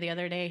got here the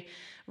other day,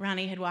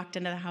 Ronnie had walked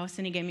into the house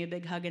and he gave me a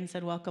big hug and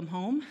said, "Welcome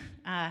home."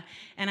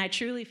 And I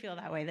truly feel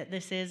that way, that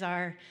this is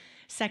our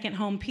second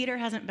home. Peter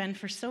hasn't been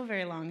for so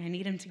very long. I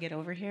need him to get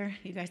over here.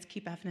 You guys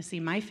keep having to see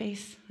my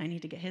face. I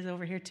need to get his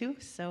over here too.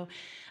 So,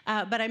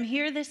 but I'm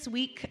here this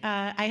week.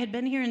 I had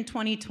been here in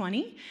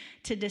 2020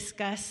 to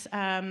discuss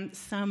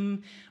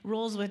some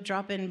roles with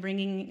Drop-In,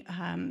 bringing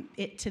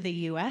it to the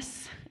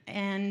U.S.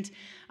 And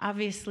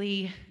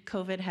obviously,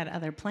 COVID had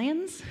other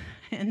plans.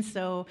 And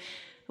so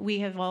we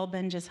have all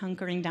been just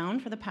hunkering down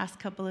for the past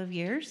couple of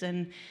years.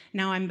 And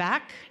now I'm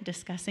back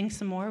discussing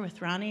some more with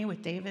Ronnie,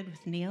 with David,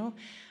 with Neil.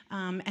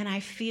 And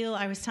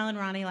I was telling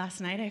Ronnie last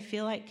night, I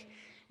feel like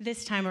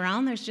this time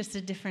around there's just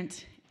a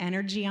different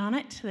energy on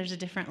it. There's a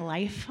different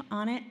life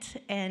on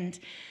it. And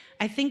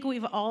I think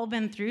we've all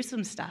been through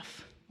some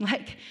stuff.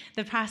 Like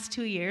the past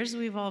 2 years,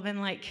 we've all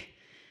been like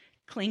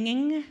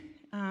clinging,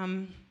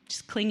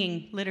 just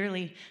clinging,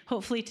 literally,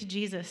 hopefully to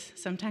Jesus,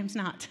 sometimes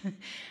not.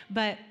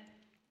 But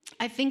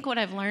I think what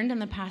I've learned in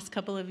the past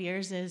couple of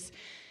years is,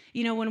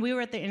 when we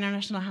were at the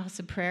International House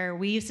of Prayer,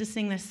 we used to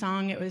sing this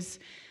song.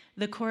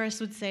 The chorus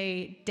would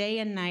say, "Day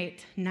and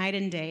night, night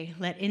and day,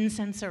 let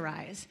incense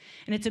arise."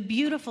 And it's a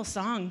beautiful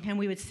song, and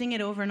we would sing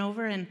it over and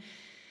over. And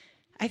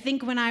I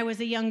think when I was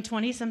a young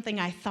 20-something,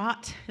 I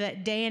thought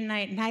that day and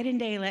night, night and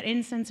day, let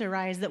incense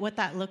arise, that what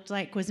that looked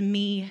like was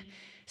me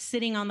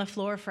sitting on the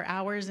floor for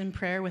hours in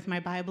prayer with my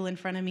Bible in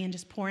front of me and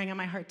just pouring out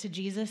my heart to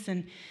Jesus.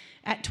 And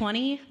at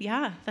 20,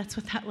 yeah, that's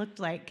what that looked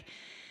like.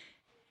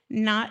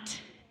 Not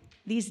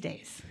these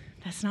days.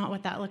 That's not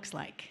what that looks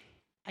like.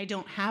 I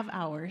don't have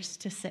hours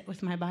to sit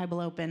with my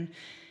Bible open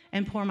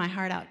and pour my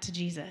heart out to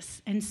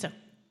Jesus. And so,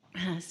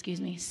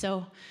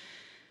 so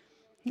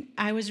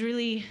I was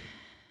really,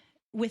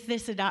 with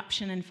this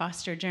adoption and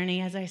foster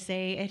journey, as I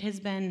say, it has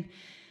been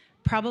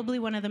probably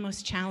one of the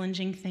most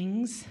challenging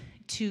things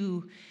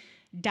to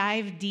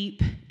dive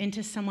deep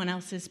into someone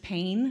else's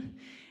pain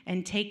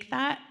and take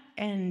that.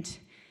 And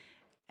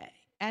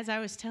as I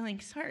was telling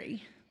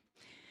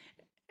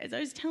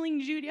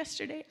Jude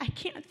yesterday, I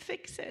can't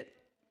fix it.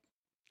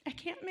 I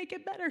can't make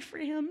it better for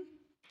him,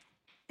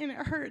 and it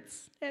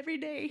hurts every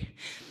day.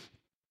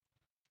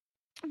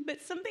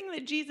 But something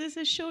that Jesus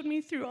has showed me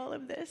through all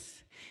of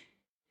this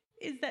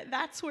is that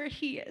that's where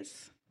he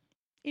is.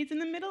 He's in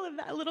the middle of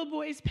that little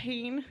boy's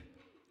pain.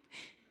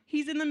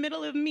 He's in the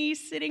middle of me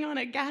sitting on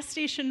a gas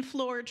station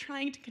floor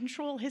trying to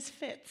control his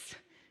fits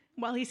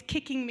while he's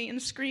kicking me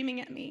and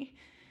screaming at me,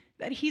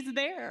 that he's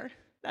there.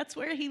 That's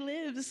where he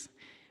lives.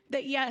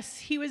 That yes,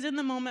 he was in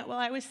the moment while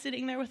I was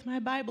sitting there with my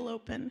Bible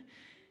open,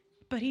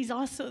 but he's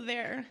also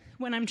there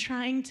when I'm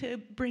trying to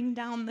bring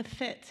down the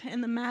fit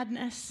and the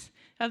madness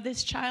of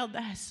this child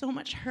that has so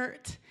much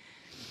hurt.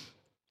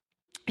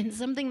 And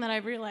something that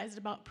I've realized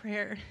about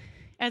prayer,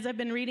 as I've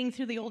been reading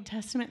through the Old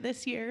Testament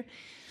this year,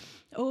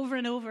 over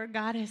and over,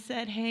 God has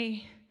said,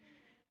 hey,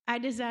 I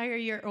desire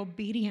your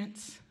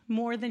obedience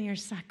more than your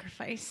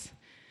sacrifice.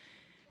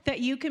 That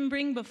you can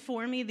bring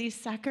before me these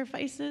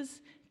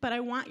sacrifices, but I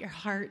want your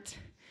heart.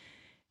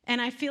 And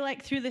I feel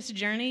like through this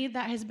journey,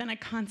 that has been a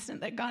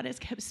constant that God has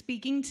kept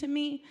speaking to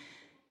me,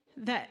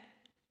 that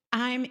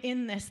I'm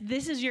in this.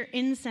 This is your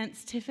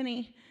incense,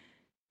 Tiffany.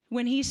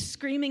 When he's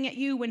screaming at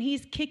you, when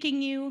he's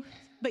kicking you,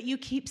 but you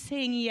keep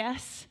saying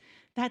yes,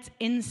 that's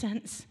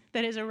incense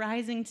that is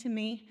arising to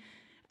me.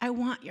 I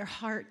want your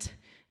heart.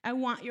 I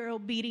want your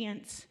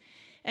obedience.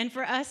 And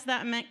for us,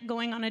 that meant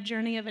going on a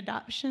journey of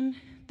adoption.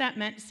 That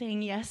meant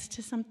saying yes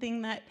to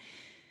something that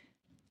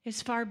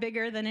is far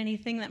bigger than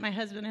anything that my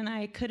husband and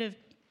I could have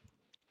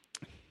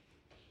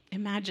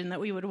imagined that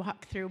we would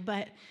walk through.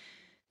 But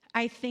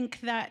I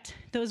think that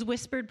those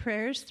whispered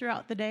prayers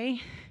throughout the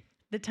day,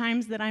 the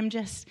times that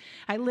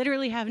I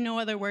literally have no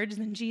other words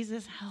than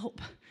Jesus, help.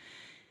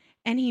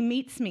 And he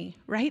meets me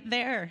right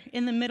there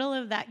in the middle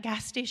of that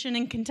gas station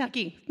in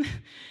Kentucky.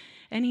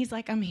 And he's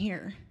like, I'm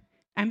here.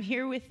 I'm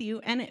here with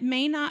you. And it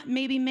may not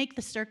maybe make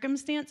the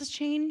circumstances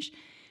change,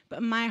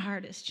 but my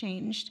heart has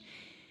changed.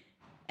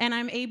 And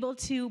I'm able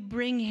to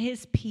bring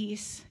his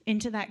peace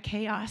into that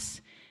chaos,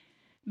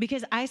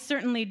 because I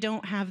certainly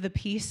don't have the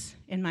peace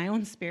in my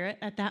own spirit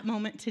at that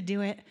moment to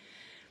do it.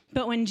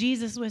 But when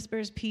Jesus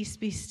whispers, peace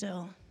be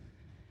still,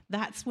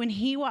 that's when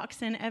he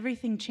walks in,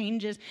 everything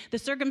changes. The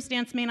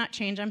circumstance may not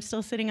change. I'm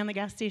still sitting on the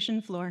gas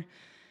station floor,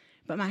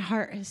 but my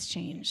heart has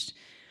changed.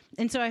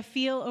 And so I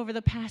feel over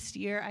the past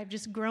year, I've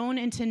just grown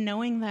into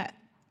knowing that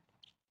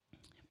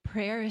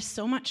prayer is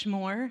so much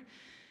more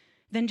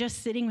than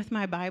just sitting with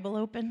my Bible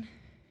open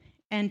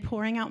and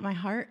pouring out my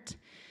heart.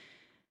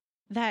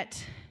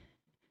 That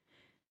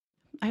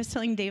I was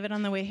telling David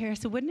on the way here, I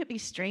said, wouldn't it be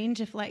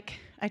strange if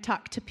I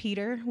talked to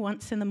Peter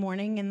once in the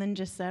morning and then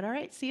just said, all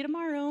right, see you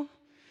tomorrow.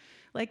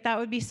 That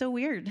would be so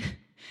weird.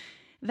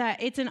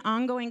 That it's an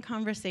ongoing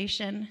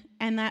conversation,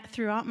 and that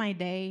throughout my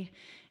day,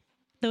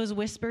 those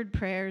whispered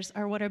prayers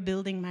are what are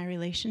building my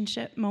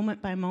relationship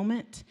moment by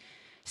moment,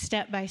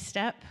 step by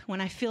step.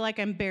 When I feel like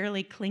I'm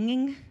barely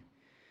clinging,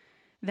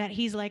 that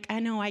he's like, I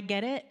know, I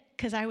get it,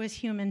 because I was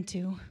human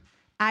too.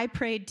 I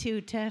prayed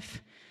too,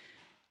 Tiff.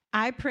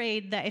 I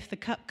prayed that if the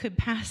cup could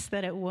pass,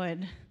 that it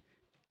would.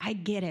 I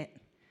get it.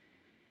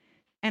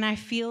 And I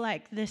feel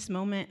like this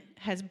moment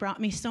has brought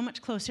me so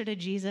much closer to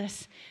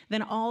Jesus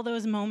than all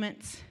those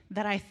moments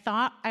that I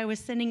thought I was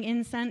sending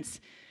incense,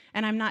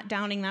 and I'm not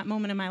downing that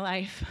moment in my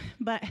life.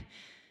 But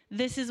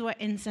this is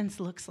what incense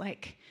looks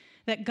like,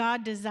 that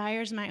God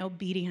desires my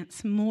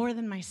obedience more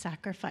than my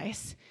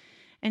sacrifice.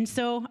 And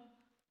so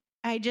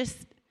I just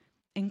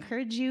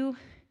encourage you,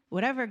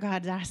 whatever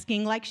God's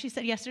asking, like she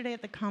said yesterday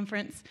at the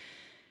conference,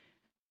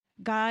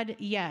 God,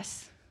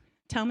 yes.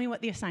 Tell me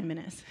what the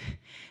assignment is.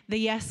 The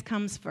yes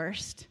comes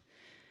first.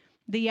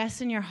 The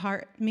yes in your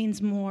heart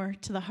means more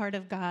to the heart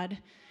of God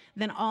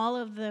than all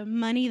of the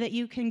money that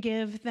you can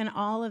give, than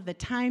all of the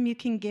time you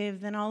can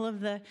give, than all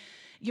of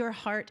your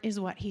heart is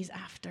what he's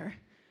after.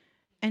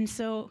 And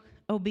so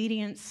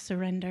obedience,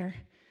 surrender,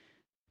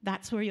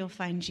 that's where you'll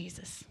find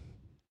Jesus.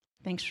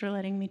 Thanks for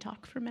letting me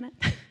talk for a minute.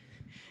 So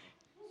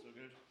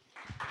good.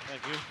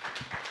 Thank you.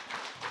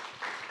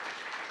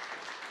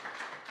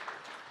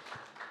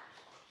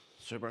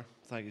 Super.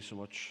 Thank you so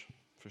much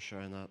for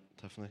sharing that,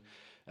 Tiffany.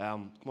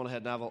 Come on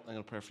ahead, Neville. I'm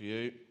going to pray for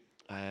you.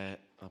 Let's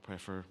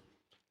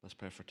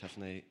pray for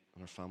Tiffany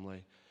and her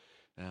family.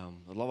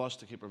 I'd love us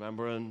to keep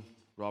remembering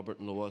Robert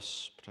and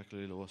Lois,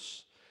 particularly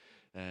Lois,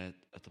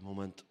 at the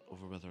moment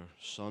over with her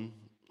son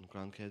and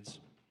grandkids.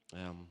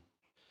 I'd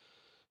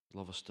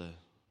love us to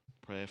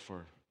pray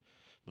for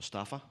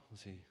Mustafa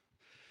as he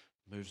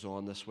moves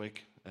on this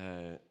week.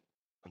 I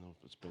know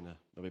it's been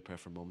maybe pray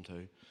for Mum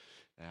too.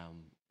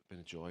 Been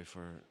a joy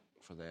for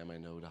them, I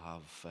know, to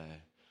have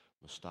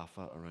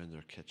Mustafa around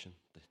their kitchen,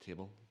 the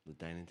table, the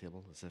dining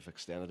table, as they've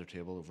extended their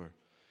table over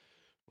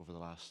the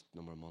last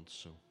number of months.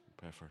 So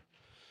pray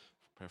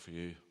for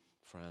you,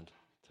 friend,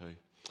 too.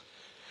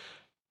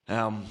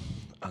 And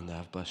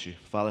bless you,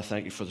 Father.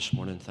 Thank you for this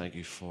morning. Thank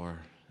you for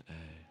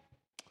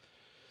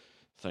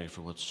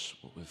what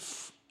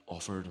we've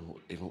offered, and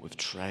even what we've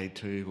tried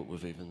to, what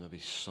we've even maybe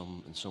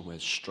in some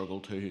ways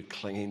struggled to,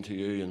 clinging to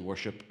you in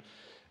worship.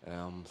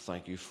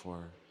 Thank you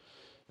for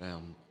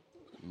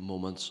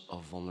moments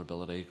of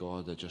vulnerability,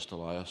 God, that just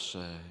allow us,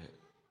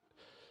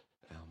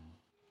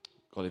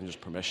 God, even just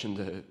permission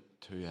to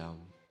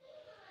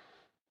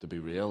be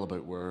real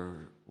about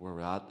where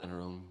we're at in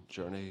our own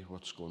journey,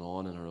 what's going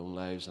on in our own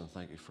lives. And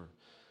thank you for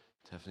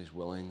Tiffany's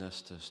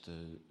willingness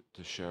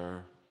to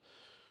share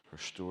her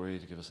story,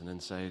 to give us an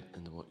insight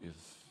into what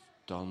you've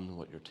done,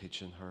 what you're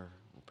teaching her.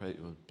 I pray that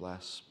you would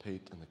bless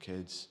Pete and the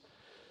kids.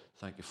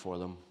 Thank you for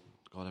them.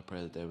 God, I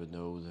pray that they would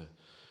know the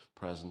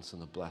presence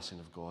and the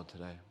blessing of God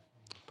today.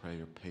 I pray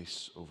your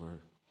peace over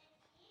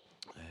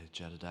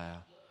Jedediah.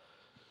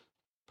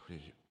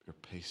 Pray your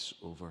peace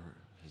over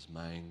his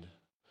mind.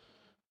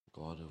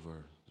 God,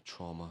 over the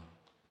trauma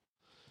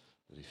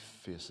that he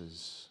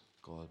faces.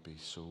 God, be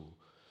so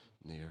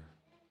near.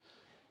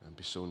 And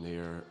be so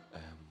near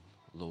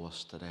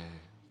Lois today.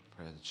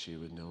 Pray that she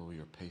would know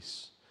your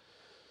peace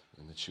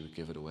and that she would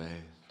give it away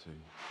to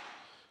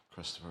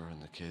Christopher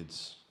and the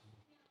kids.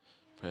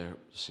 Pray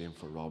the same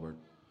for Robert.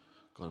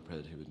 God, I pray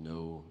that he would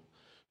know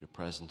your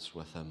presence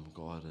with him,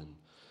 God, and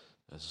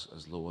as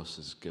Lois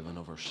has given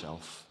of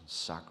herself,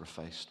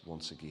 sacrificed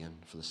once again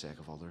for the sake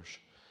of others.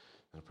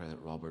 And I pray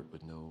that Robert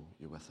would know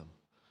you with him.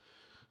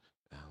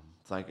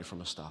 Thank you for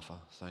Mustafa.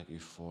 Thank you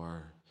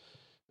for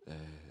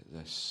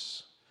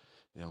this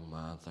young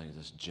man. Thank you,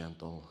 this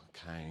gentle,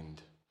 kind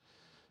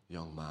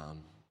young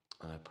man.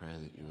 And I pray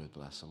that you would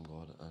bless him,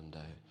 God. And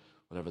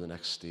whatever the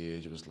next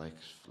stage looks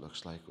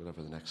like,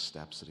 whatever the next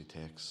steps that he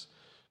takes,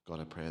 God,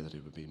 I pray that he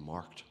would be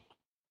marked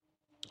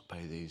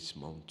by these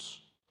moments.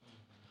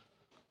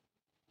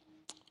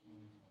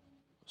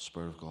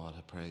 Spirit of God,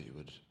 I pray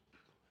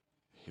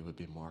he would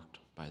be marked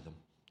by them,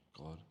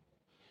 God.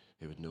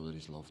 He would know that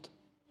he's loved.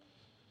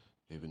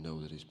 He would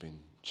know that he's been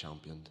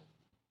championed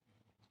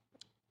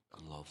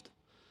and loved.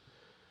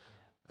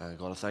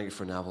 God, I thank you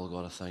for Neville.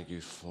 God, I thank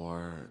you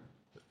for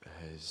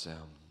his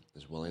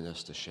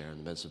willingness to share in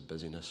the midst of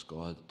busyness,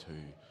 God, to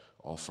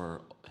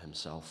offer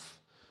himself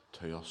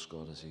to us,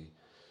 God, as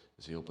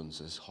he opens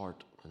his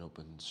heart and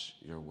opens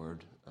your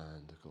word.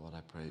 And God,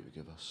 I pray you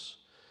give us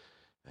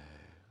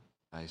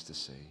eyes to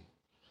see,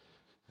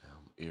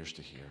 ears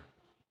to hear,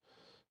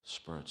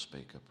 Spirit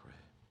speak, I pray.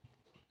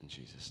 In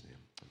Jesus' name,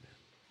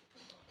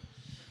 amen.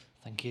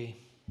 Thank you.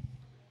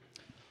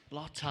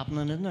 Lots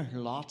happening, isn't there?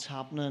 Lots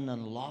happening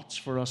and lots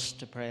for us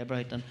to pray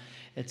about. And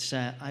it's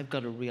I've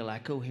got a real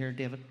echo here,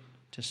 David,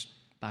 just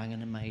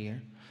banging in my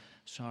ear.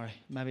 Sorry,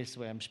 maybe it's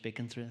the way I'm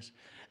speaking through this.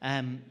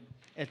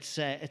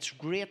 It's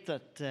great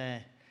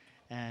that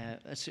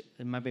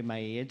maybe my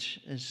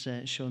age is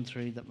showing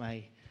through, that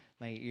my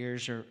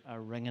ears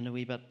are ringing a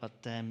wee bit.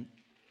 But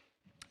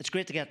it's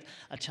great to get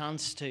a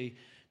chance to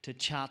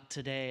chat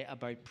today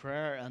about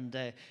prayer. And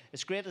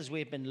it's great as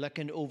we've been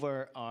looking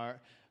over our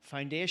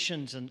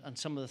foundations and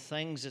some of the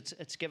things.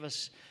 It's give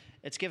us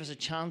a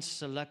chance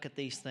to look at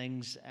these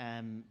things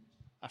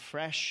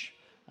afresh,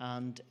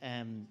 and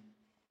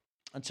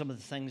some of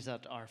the things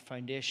that are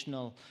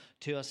foundational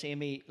to us.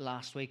 Amy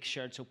last week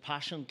shared so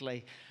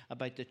passionately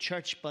about the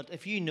church, but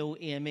if you know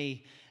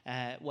Amy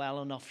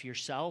well enough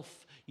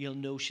yourself, you'll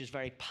know she's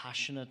very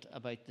passionate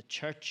about the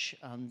church.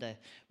 And the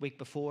week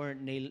before,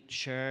 Neil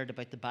shared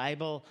about the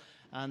Bible.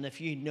 And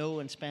if you know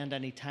and spend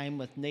any time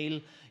with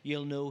Neil,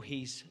 you'll know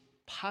he's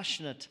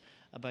passionate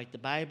about the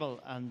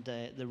Bible and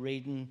the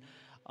reading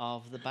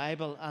of the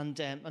Bible. And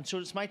so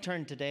it's my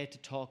turn today to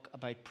talk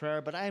about prayer.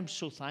 But I am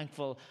so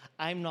thankful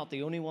I'm not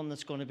the only one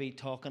that's going to be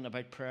talking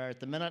about prayer at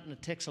the minute. And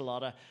it takes a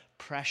lot of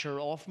pressure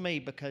off me,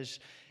 because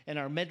in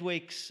our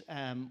midweeks,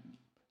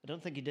 I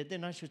don't think you did the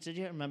announcements, did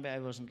you? Remember, I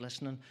wasn't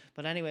listening.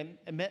 But anyway,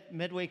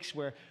 midweeks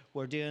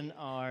we're doing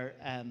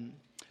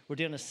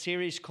a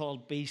series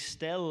called Be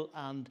Still,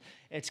 and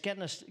it's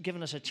giving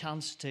us a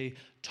chance to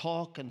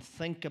talk and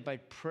think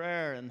about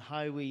prayer and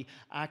how we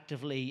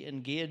actively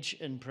engage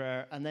in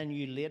prayer. And then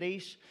you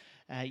ladies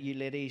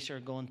are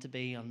going to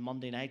be on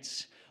Monday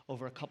nights,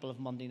 over a couple of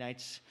Monday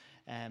nights,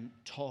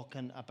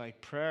 talking about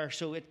prayer.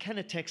 So it kind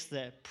of takes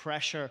the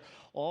pressure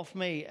off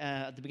me.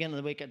 At the beginning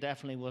of the week, I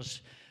definitely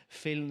was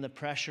feeling the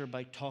pressure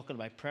about talking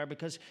about prayer,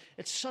 because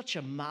it's such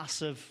a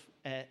massive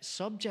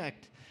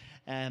subject.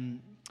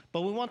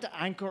 But we want to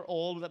anchor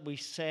all that we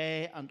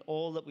say and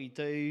all that we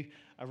do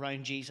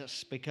around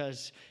Jesus,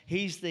 because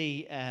he's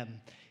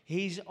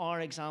our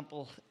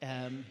example.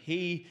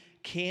 He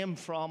came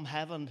from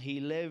heaven. He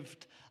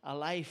lived a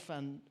life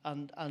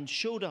and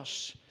showed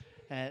us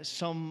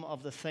some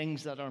of the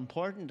things that are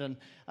important.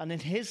 And in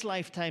his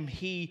lifetime,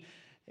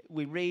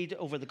 we read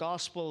over the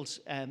Gospels,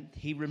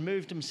 he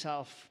removed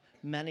himself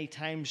many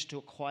times to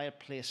a quiet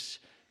place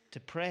to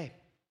pray.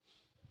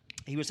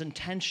 He was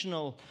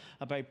intentional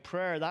about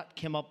prayer. That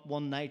came up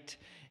one night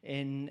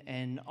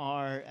in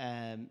our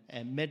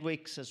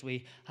midweeks, as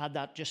we had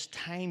that just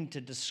time to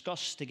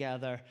discuss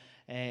together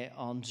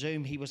on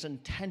Zoom. He was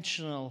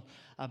intentional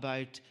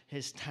about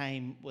his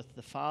time with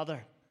the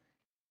Father.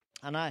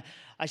 And I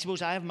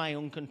suppose I have my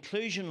own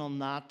conclusion on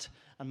that,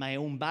 and my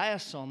own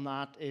bias on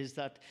that is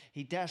that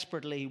he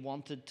desperately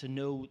wanted to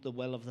know the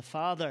will of the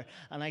Father.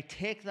 And I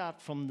take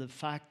that from the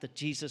fact that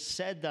Jesus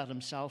said that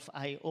himself: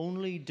 I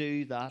only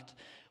do that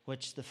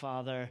which the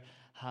Father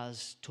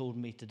has told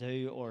me to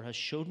do or has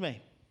showed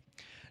me.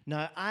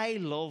 Now, I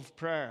love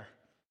prayer.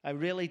 I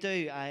really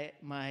do. I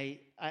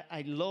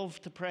love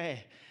to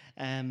pray.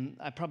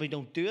 I probably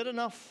don't do it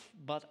enough,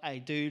 but I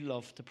do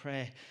love to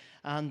pray.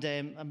 And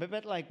I'm a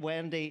bit like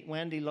Wendy.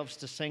 Wendy loves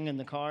to sing in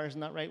the car,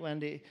 isn't that right,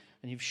 Wendy?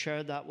 And you've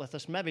shared that with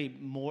us. Maybe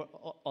more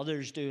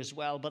others do as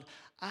well. But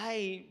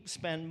I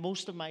spend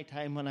most of my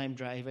time when I'm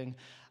driving,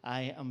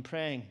 I am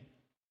praying.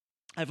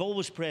 I've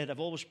always prayed. I've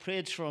always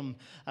prayed from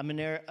an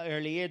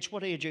early age.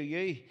 What age are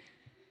you?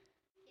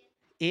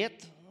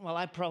 8? Well,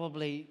 I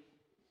probably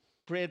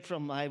prayed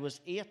from I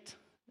was 8.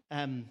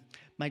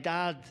 My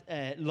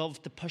dad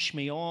loved to push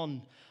me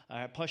on,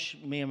 push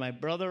me and my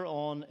brother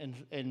on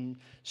in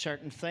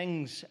certain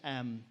things.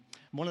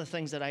 One of the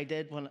things that I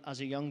did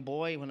as a young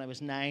boy, when I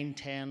was 9,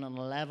 10, and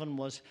 11,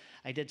 was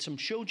I did some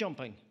show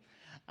jumping.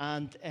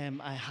 And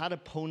I had a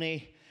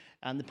pony,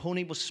 and the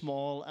pony was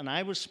small, and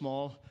I was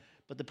small,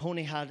 but the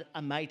pony had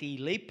a mighty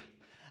leap,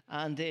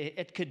 and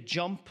it could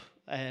jump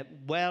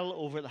well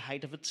over the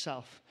height of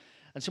itself.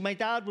 And so my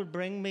dad would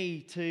bring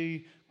me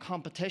to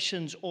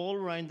competitions all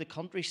around the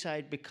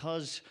countryside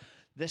because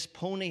this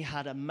pony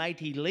had a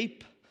mighty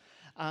leap.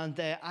 And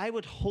I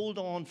would hold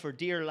on for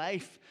dear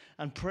life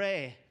and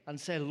pray and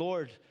say,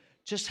 Lord,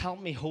 just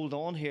help me hold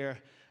on here.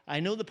 I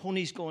know the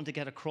pony's going to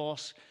get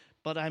across,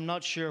 but I'm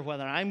not sure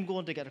whether I'm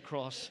going to get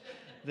across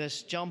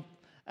this jump.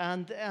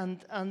 And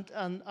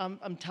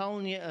I'm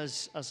telling you,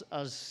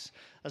 as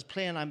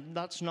playing,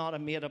 that's not a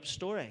made-up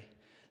story.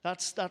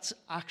 That's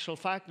actual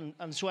fact.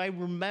 And so I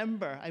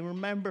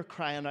remember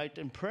crying out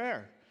in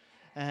prayer,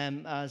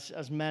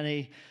 as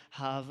many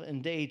have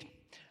indeed.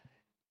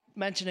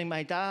 Mentioning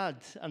my dad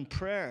and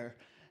prayer,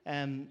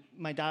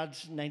 my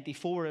dad's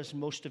 94, as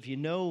most of you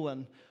know,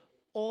 and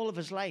all of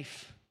his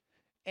life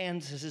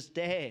ends his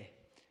day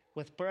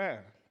with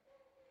prayer.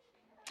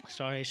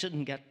 Sorry, I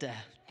shouldn't get...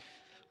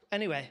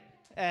 Anyway,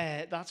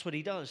 that's what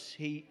he does.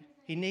 He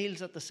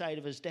kneels at the side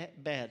of his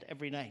bed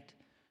every night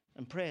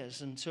and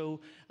prays. And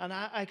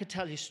I could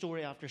tell you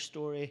story after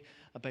story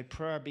about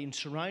prayer, being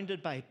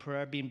surrounded by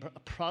prayer, being a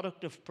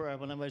product of prayer.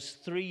 When I was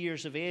 3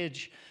 years of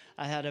age,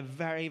 I had a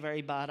very,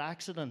 very bad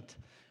accident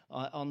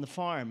on the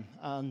farm.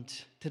 And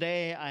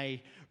today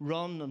I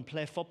run and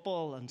play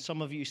football, and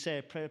some of you say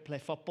I play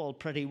football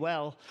pretty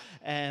well.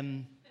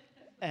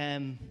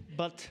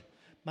 But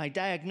my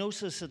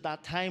diagnosis at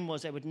that time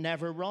was I would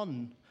never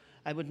run.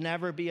 I would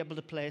never be able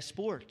to play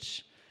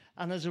sports.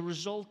 And as a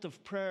result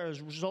of prayer, as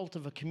a result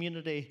of a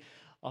community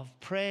of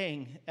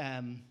praying,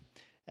 I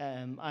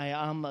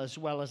am as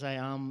well as I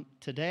am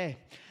today.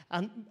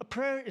 And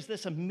prayer is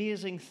this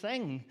amazing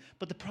thing,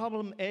 but the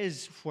problem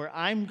is, where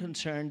I'm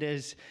concerned,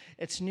 is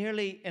it's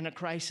nearly, in a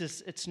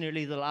crisis, it's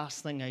nearly the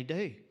last thing I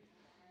do.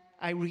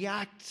 I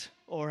react,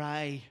 or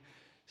I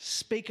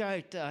speak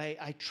out,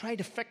 I try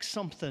to fix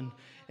something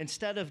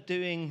instead of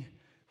doing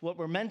what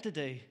we're meant to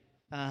do.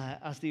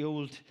 As the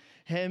old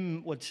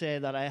hymn would say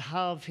that I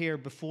have here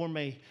before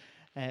me,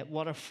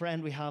 what a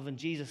friend we have in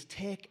Jesus.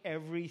 Take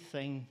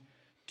everything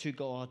to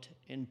God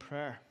in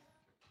prayer.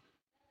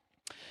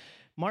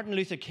 Martin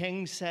Luther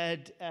King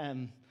said,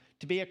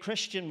 to be a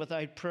Christian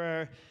without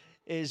prayer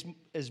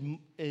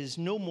is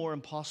no more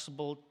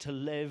impossible to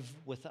live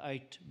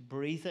without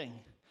breathing.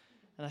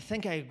 And I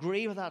think I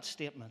agree with that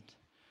statement.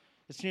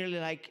 It's nearly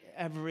like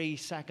every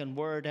second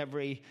word,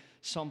 every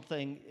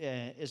something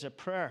is a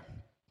prayer.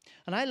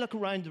 And I look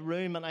around the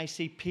room and I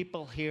see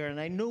people here, and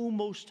I know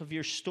most of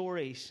your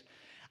stories,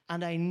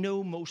 and I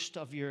know most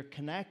of your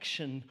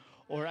connection,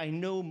 or I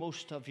know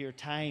most of your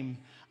time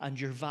and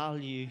your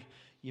value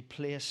you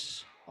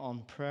place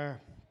on prayer.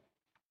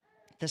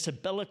 This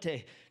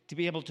ability to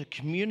be able to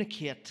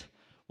communicate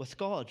with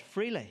God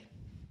freely.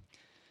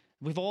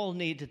 We've all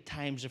needed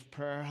times of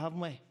prayer,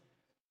 haven't we?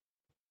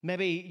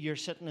 Maybe you're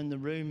sitting in the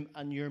room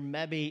and you're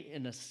maybe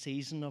in a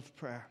season of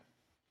prayer.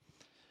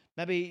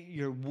 Maybe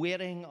you're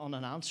waiting on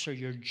an answer.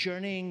 You're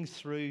journeying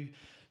through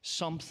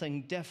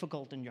something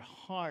difficult and your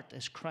heart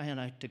is crying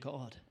out to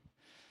God.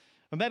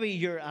 Or maybe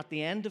you're at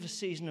the end of a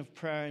season of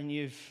prayer and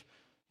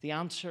the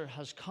answer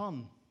has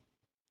come.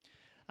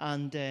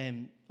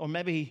 And or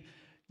maybe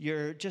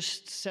you're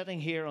just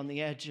sitting here on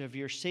the edge of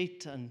your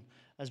seat, and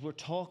as we're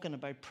talking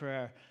about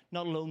prayer,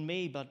 not alone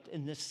me, but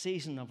in this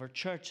season of our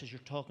church, as you're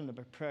talking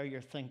about prayer,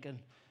 you're thinking,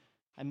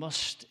 I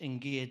must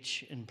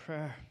engage in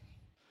prayer.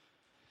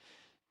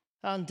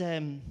 And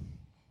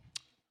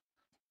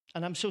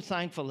I'm so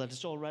thankful that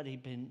it's already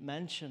been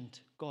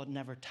mentioned, God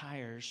never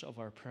tires of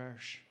our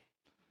prayers.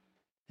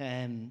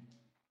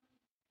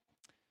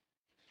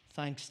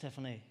 Thanks,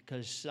 Tiffany,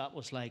 because that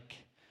was like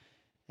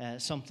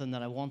something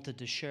that I wanted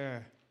to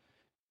share.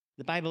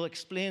 The Bible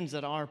explains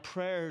that our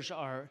prayers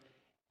are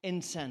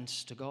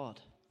incense to God.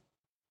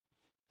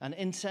 And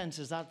incense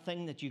is that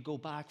thing that you go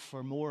back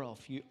for more of.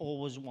 You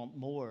always want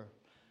more.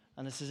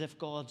 And it's as if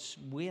God's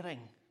waiting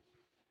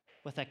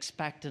with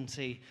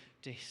expectancy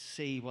to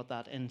see what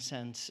that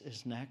incense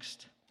is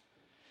next.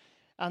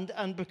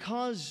 And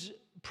because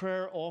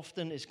prayer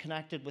often is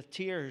connected with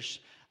tears,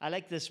 I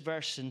like this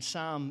verse in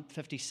Psalm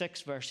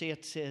 56, verse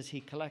 8 says, He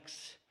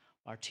collects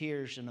our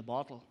tears in a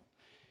bottle.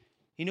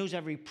 He knows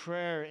every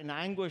prayer in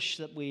anguish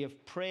that we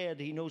have prayed.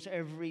 He knows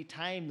every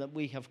time that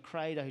we have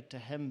cried out to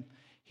Him.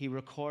 He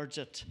records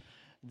it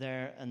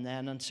there and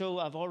then. And so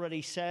I've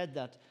already said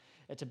that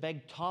it's a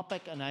big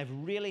topic, and I've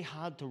really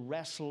had to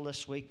wrestle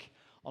this week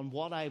on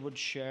what I would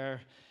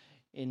share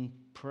in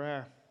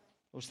prayer.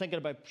 I was thinking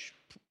about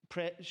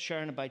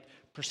sharing about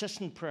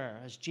persistent prayer,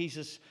 as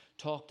Jesus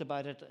talked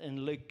about it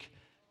in Luke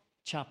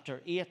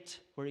chapter 8,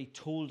 where he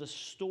told a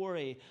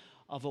story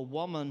of a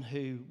woman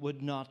who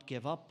would not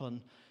give up,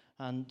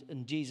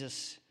 and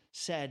Jesus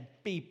said,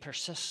 be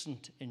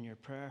persistent in your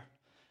prayer.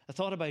 I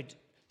thought about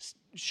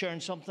sharing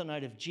something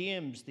out of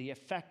James, the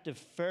effective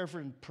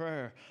fervent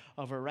prayer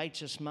of a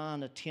righteous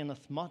man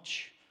attaineth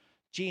much.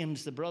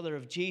 James, the brother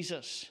of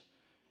Jesus.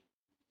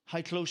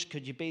 How close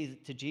could you be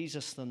to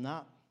Jesus than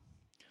that?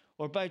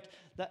 Or about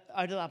that,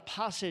 out of that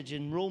passage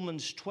in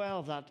Romans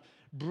 12, that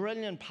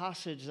brilliant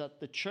passage that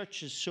the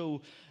church is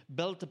so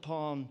built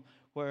upon,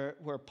 where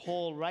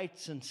Paul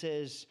writes and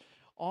says,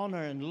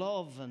 honor and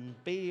love and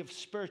be of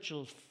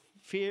spiritual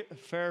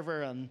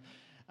fervor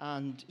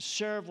and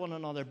serve one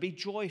another. Be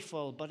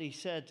joyful. But he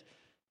said,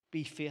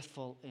 be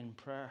faithful in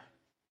prayer.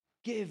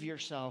 Give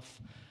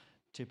yourself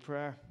to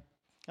prayer.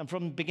 And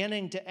from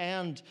beginning to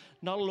end,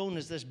 not alone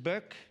is this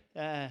book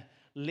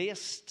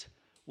laced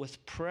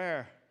with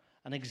prayer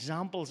and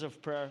examples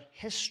of prayer,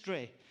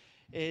 history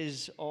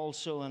is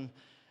also,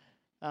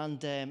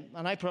 and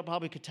I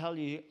probably could tell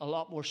you a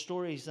lot more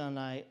stories than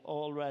I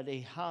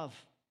already have.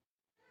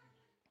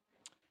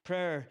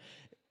 Prayer,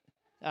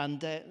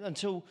 and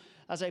so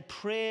as I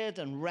prayed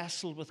and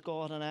wrestled with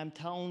God, and I'm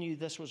telling you,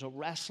 this was a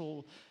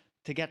wrestle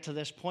to get to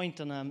this point,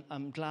 and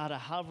I'm glad I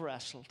have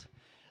wrestled.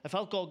 I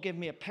felt God give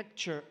me a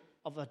picture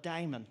of a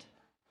diamond.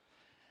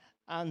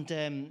 And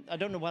I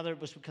don't know whether it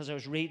was because I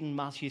was reading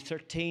Matthew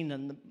 13,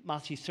 and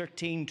Matthew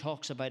 13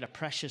 talks about a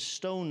precious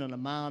stone and a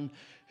man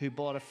who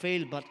bought a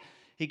field, but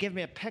he gave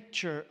me a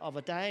picture of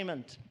a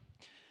diamond.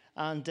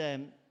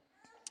 And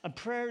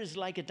prayer is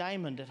like a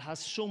diamond. It has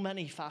so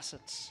many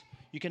facets.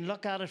 You can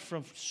look at it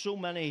from so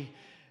many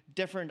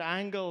different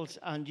angles,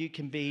 and you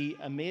can be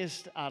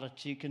amazed at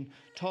it. You can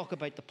talk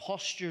about the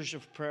postures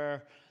of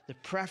prayer, the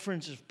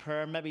preferences of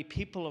prayer, maybe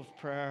people of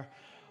prayer,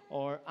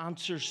 or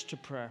answers to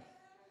prayer.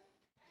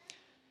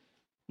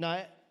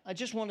 Now, I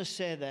just want to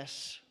say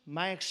this.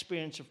 My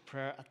experience of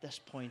prayer at this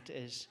point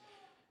is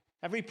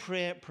every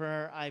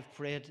prayer I've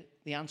prayed,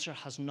 the answer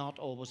has not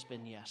always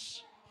been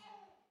yes.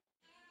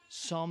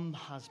 Some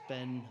has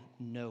been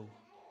no.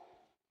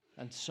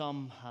 And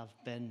some have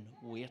been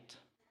wait.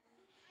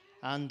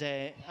 And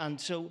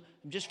so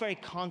I'm just very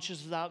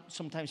conscious of that.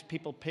 Sometimes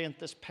people paint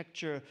this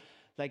picture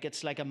like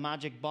it's like a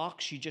magic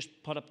box. You just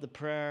put up the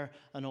prayer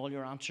and all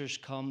your answers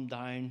come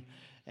down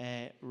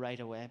right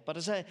away. But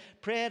as I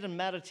prayed and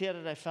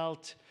meditated, I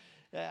felt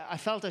I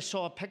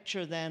saw a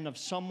picture then of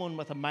someone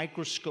with a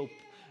microscope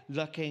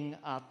looking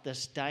at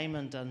this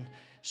diamond. And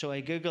so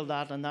I Googled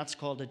that, and that's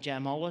called a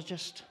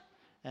gemologist.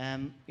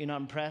 You're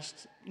not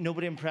impressed?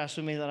 Nobody impressed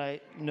with me that I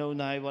know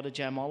now what a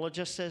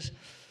gemologist is.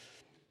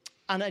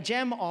 And a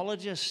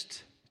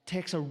gemologist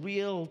takes a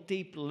real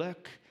deep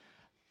look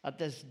at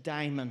this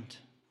diamond,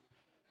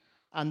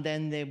 and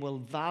then they will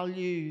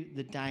value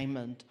the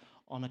diamond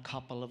on a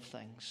couple of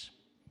things.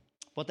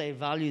 What they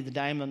value the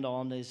diamond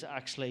on is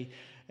actually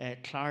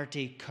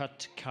clarity,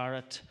 cut,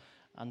 carat,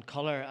 and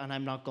colour, and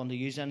I'm not going to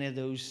use any of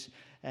those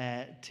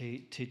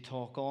to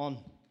talk on.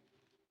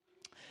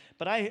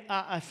 But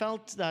I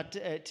felt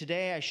that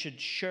today I should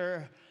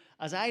share,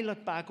 as I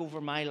look back over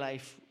my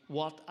life,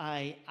 what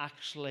I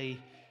actually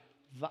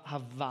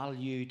have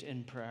valued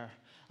in prayer.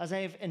 As I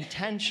have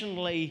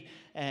intentionally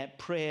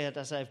prayed,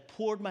 as I've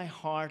poured my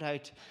heart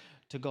out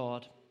to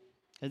God,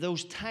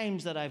 those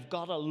times that I've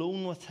got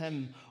alone with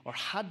Him, or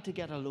had to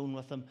get alone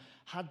with Him,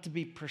 had to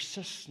be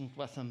persistent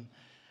with Him,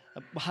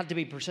 had to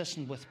be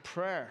persistent with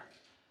prayer.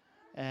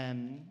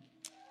 When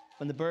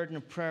the burden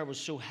of prayer was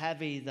so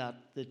heavy that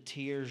the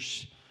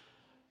tears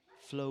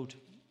flowed.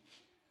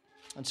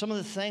 And some of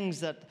the things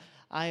that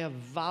I have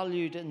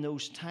valued in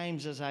those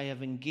times as I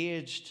have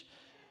engaged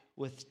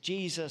with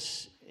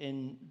Jesus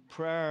in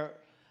prayer,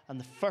 and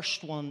the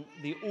first one,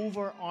 the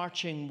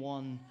overarching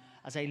one,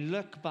 as I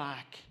look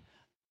back,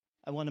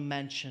 I want to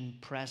mention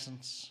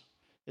presence.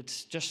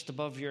 It's just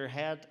above your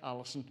head,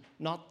 Alison.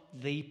 Not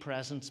the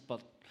presence,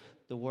 but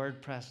the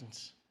word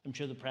presence. I'm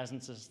sure the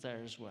presence is there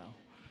as well.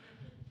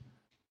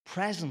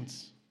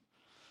 Presence.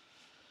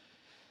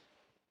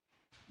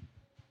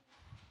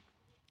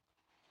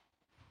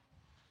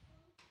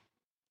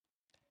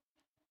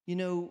 You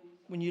know,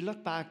 when you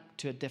look back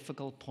to a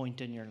difficult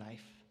point in your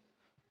life,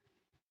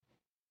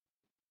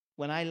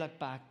 when I look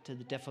back to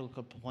the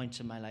difficult points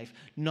in my life,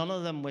 none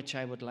of them which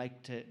I would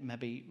like to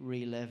maybe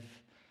relive,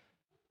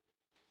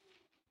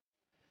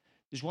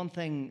 there's one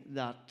thing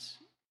that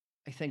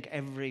I think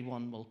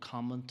everyone will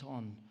comment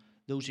on,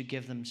 those who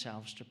give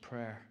themselves to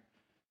prayer,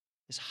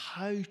 is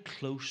how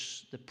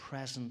close the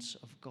presence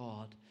of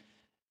God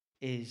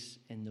is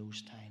in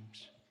those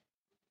times.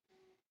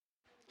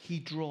 He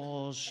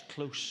draws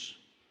close.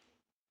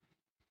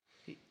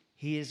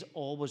 He is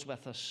always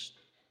with us,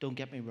 don't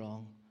get me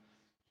wrong.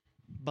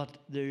 But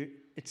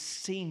it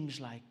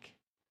seems like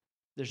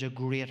there's a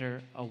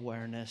greater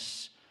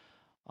awareness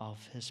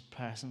of His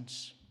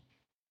presence.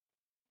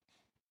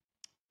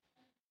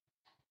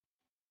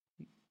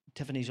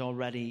 Tiffany's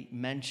already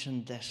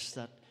mentioned this,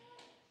 that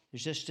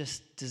there's just this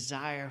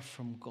desire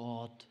from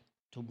God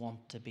to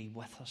want to be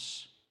with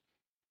us.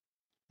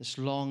 This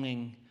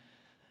longing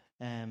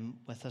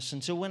with us.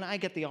 And so when I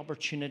get the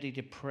opportunity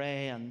to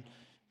pray, and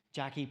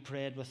Jackie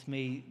prayed with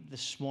me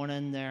this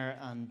morning there,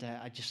 and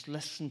I just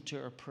listened to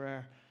her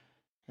prayer,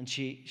 and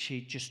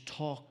she just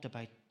talked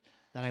about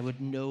that I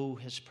would know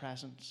his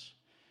presence.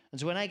 And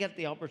so when I get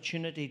the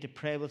opportunity to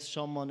pray with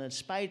someone, in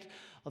spite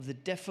of the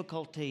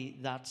difficulty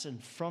that's in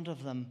front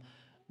of them,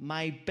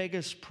 my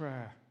biggest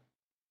prayer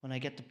when I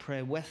get to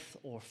pray with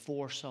or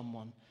for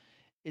someone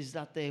is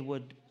that they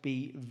would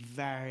be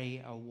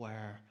very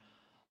aware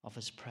of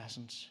his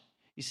presence.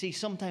 You see,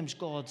 sometimes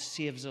God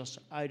saves us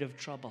out of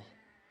trouble,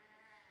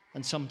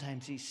 and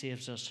sometimes he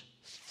saves us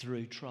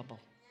through trouble.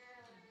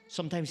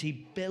 Sometimes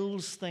he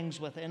builds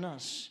things within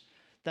us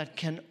that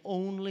can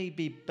only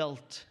be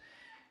built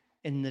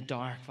in the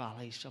dark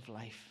valleys of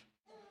life.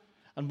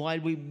 And while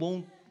we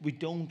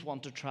don't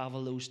want to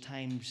travel those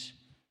times,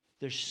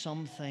 there's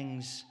some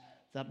things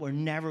that we're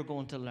never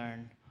going to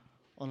learn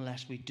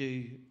unless we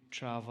do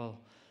travel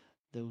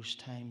those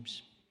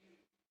times.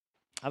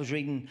 I was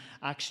reading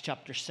Acts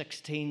chapter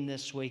 16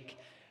 this week,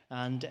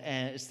 and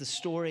it's the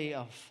story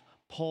of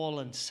Paul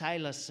and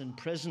Silas in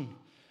prison.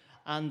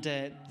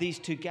 And these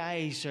two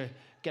guys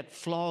get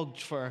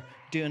flogged for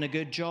doing a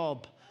good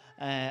job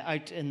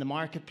out in the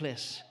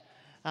marketplace.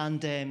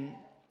 And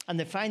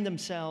they find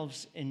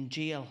themselves in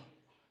jail.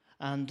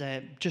 And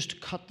just to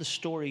cut the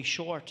story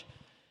short,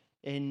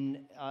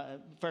 in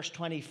verse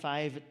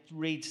 25, it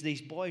reads,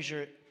 these boys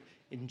are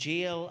in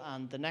jail,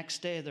 and the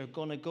next day they're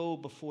going to go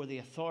before the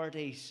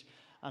authorities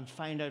and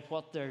find out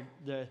what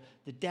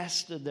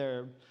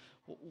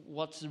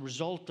what's the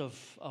result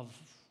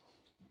of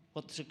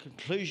what's the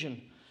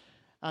conclusion.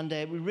 And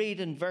we read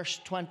in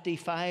verse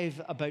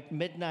 25, about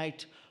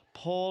midnight,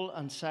 Paul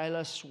and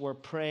Silas were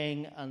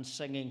praying and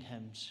singing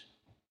hymns.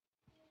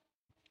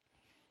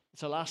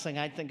 It's the last thing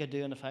I'd think of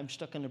doing if I'm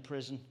stuck in a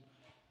prison,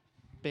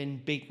 been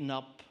beaten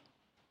up,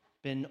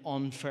 been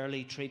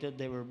unfairly treated.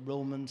 They were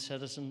Roman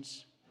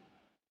citizens.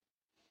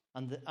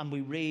 And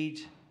we read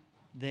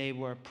they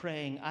were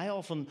praying. I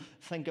often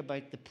think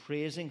about the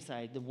praising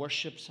side, the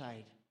worship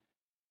side.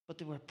 But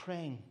they were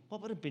praying.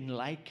 What would it have been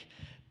like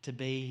to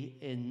be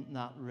in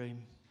that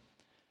room?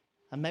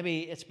 And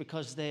maybe it's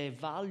because they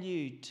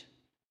valued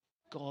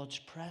God's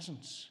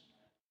presence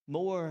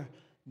more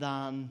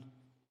than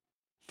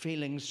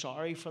feeling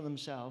sorry for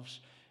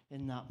themselves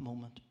in that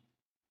moment.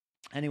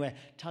 Anyway,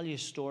 tell you a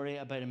story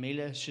about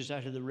Amelia. She's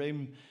out of the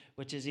room,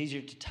 which is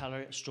easier to tell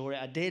her a story.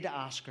 I did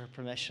ask her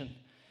permission,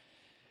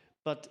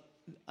 but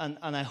and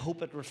I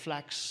hope it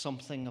reflects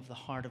something of the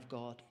heart of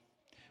God.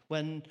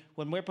 When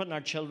we're putting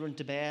our children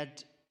to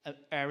bed,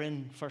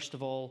 Erin, first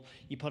of all,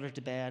 you put her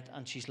to bed,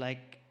 and she's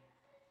like,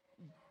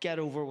 get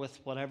over with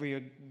whatever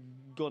you're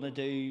going to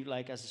do,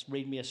 like as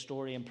read me a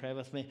story and pray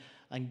with me,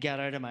 and get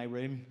out of my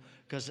room,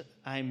 because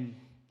I'm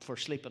for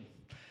sleeping.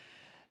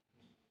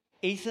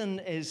 Ethan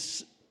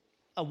is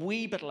a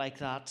wee bit like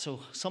that, so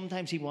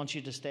sometimes he wants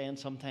you to stay, and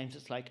sometimes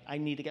it's like, I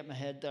need to get my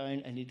head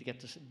down, I need to get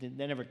to...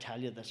 They never tell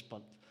you this,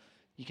 but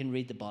you can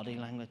read the body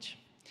language.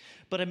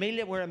 But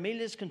Amelia, where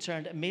Amelia's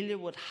concerned, Amelia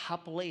would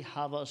happily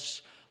have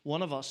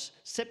one of us,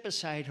 sit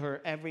beside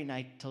her every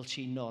night till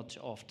she nods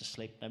off to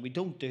sleep. Now, we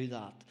don't do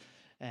that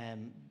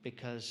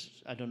because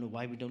I don't know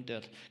why we don't do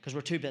it, because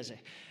we're too busy.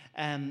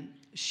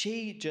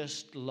 She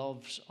just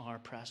loves our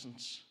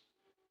presence.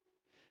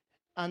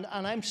 And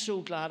I'm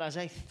so glad, as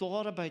I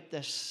thought about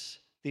this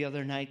the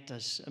other night,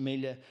 as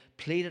Amelia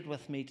pleaded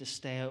with me to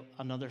stay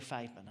another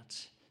 5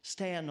 minutes.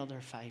 Stay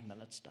another 5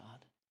 minutes,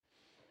 Dad.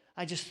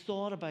 I just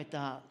thought about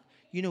that.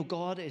 You know,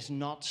 God is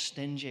not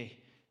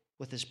stingy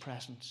with his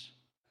presence.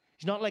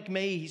 He's not like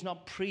me. He's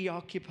not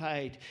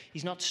preoccupied.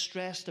 He's not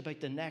stressed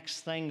about the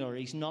next thing, or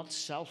he's not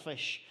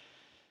selfish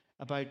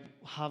about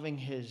having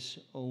his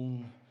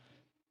own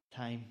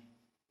time.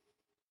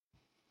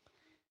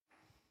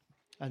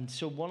 And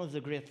so one of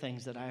the great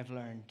things that I've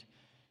learned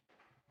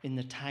in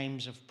the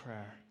times of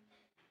prayer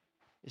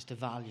is to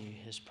value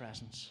his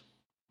presence.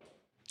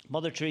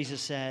 Mother Teresa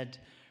said,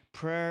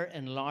 prayer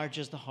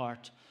enlarges the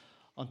heart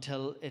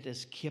until it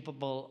is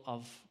capable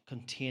of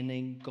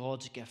containing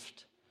God's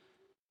gift,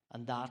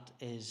 and that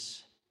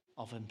is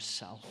of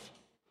himself.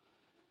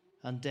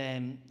 And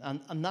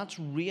that's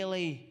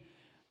really,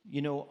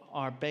 you know,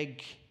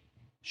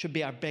 should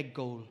be our big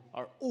goal,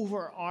 our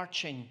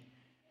overarching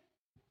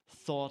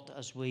thought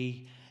as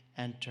we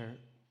enter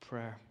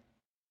prayer.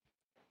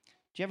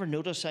 Do you ever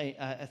notice,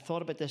 I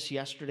thought about this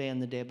yesterday and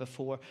the day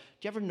before, do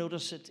you ever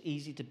notice it's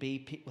easy to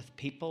be with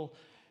people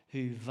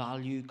who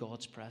value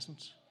God's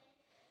presence?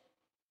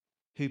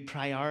 Who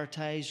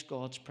prioritize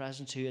God's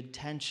presence, who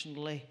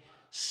intentionally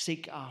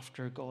seek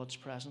after God's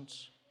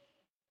presence,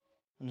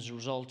 and as a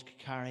result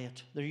carry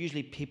it. They're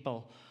usually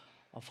people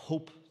of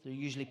hope. They're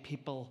usually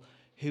people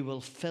who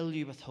will fill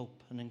you with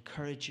hope and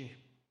encourage you.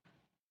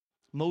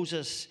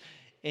 Moses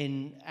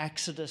in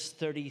Exodus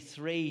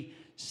 33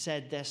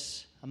 said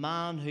this, a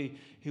man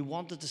who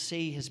wanted to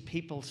see his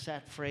people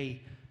set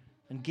free,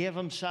 and gave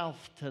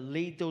himself to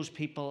lead those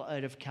people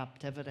out of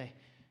captivity.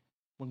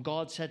 When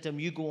God said to him,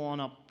 you go on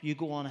up, you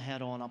go on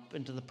ahead on up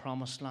into the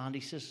promised land,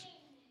 he says,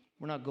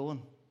 we're not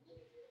going.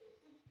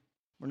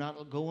 We're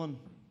not going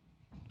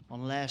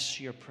unless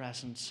your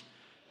presence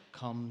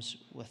comes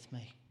with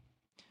me.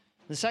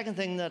 The second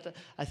thing that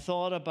I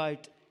thought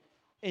about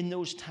in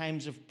those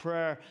times of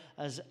prayer,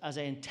 as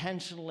I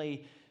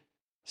intentionally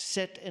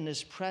sit in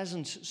his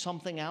presence,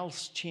 something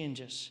else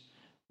changes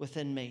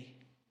within me.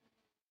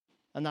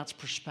 And that's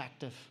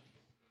perspective.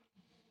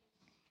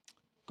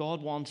 God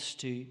wants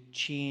to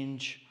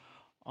change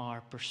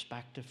our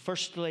perspective.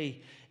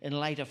 Firstly, in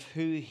light of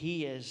who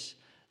he is,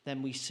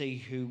 then we see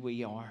who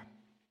we are.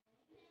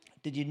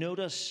 Did you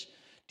notice?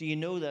 Do you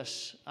know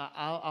this?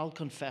 I'll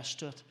confess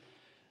to it.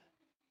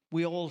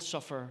 We all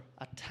suffer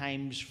at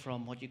times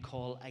from what you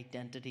call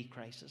identity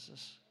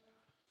crises.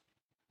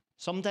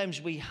 Sometimes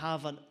we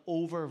have an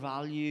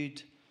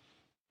overvalued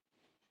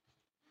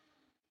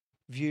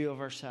view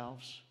of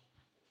ourselves,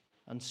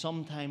 and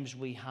sometimes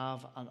we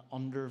have an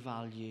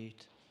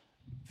undervalued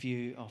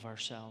view of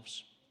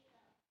ourselves.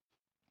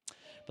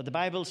 But the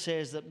Bible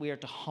says that we are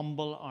to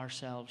humble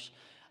ourselves.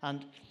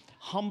 And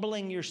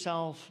humbling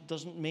yourself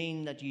doesn't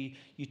mean that you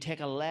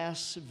take a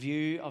less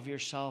view of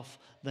yourself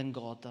than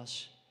God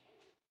does.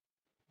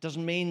 It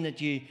doesn't mean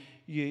that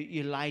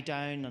you lie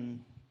down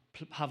and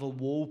have a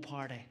woe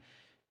party.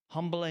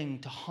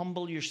 To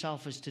humble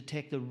yourself is to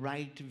take the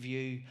right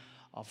view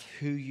of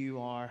who you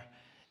are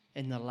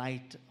in the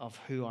light of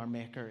who our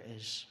Maker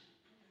is.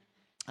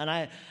 And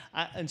I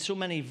in so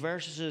many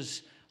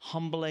verses,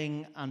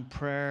 humbling and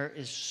prayer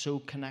is so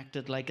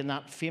connected. Like in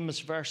that famous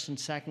verse in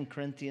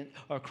 2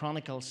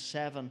 Chronicles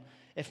 7,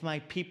 if my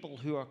people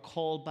who are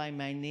called by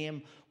my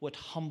name would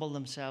humble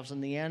themselves,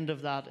 and the end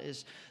of that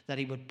is that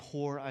he would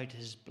pour out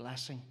his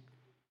blessing.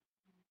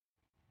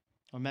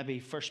 Or maybe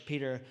 1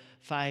 Peter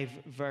 5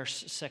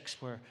 verse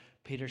 6, where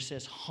Peter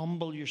says,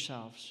 humble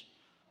yourselves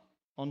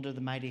under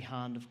the mighty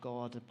hand of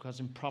God, because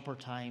in proper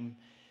time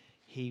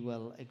he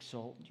will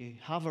exalt you.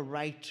 Have a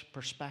right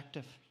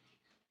perspective.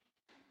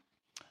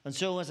 And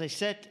so as I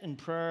sit in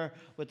prayer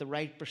with the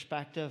right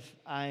perspective,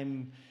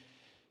 I'm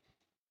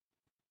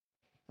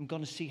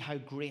going to see how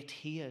great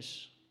he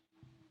is.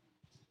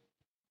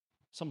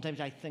 Sometimes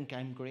I think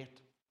I'm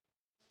great.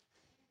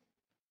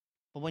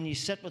 But when you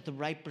sit with the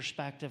right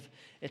perspective,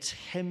 it's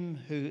him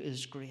who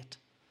is great.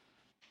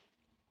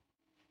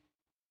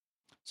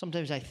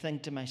 Sometimes I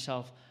think to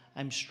myself,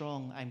 I'm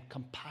strong, I'm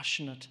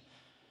compassionate.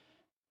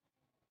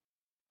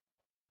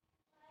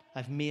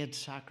 I've made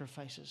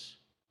sacrifices.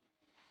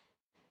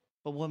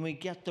 But when we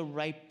get the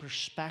right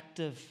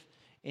perspective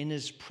in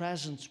his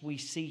presence, we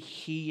see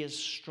he is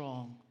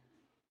strong.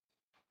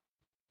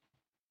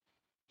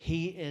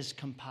 He is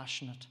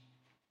compassionate.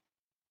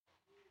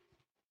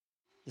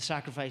 The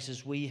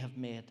sacrifices we have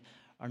made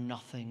are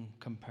nothing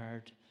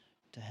compared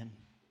to him.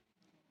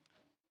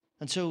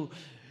 And so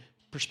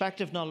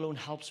perspective not alone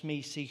helps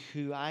me see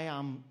who I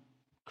am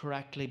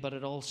correctly, but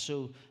it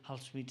also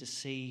helps me to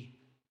see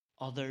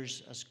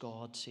others as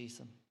God sees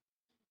them.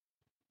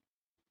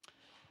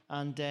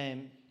 And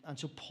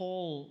so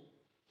Paul,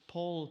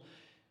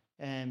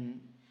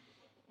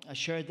 I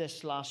shared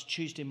this last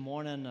Tuesday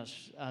morning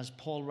as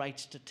Paul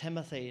writes to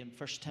Timothy in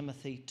 1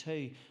 Timothy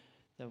 2,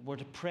 that we're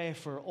to pray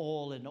for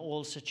all in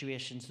all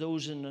situations,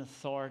 those in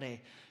authority,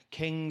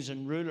 kings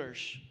and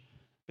rulers,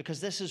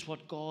 because this is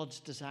what God's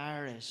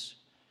desire is.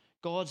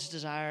 God's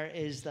desire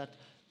is that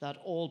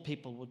all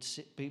people would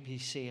be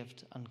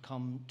saved and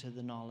come to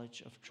the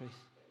knowledge of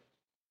truth.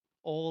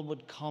 All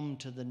would come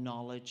to the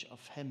knowledge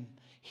of him.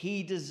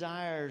 He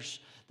desires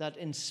that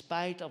in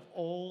spite of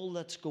all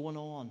that's going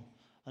on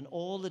and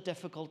all the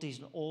difficulties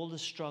and all the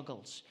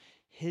struggles,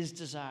 his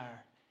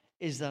desire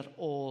is that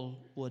all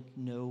would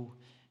know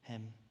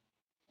him.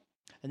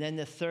 And then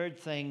the third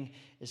thing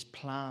is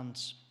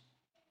plans.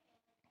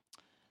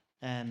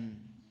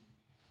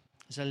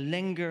 As I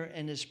linger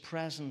in his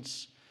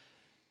presence,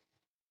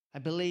 I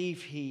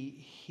believe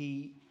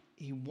he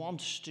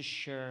wants to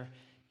share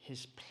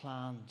his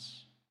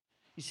plans.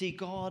 You see,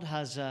 God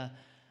has a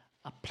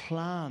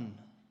plan.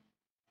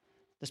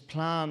 This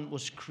plan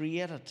was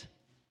created.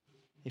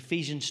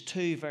 Ephesians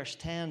 2 verse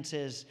 10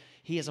 says,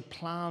 he has a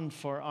plan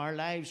for our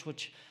lives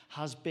which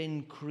has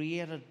been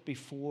created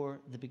before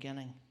the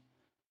beginning.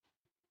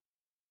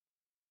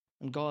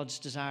 And God's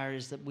desire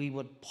is that we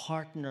would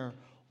partner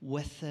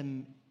with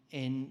him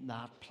in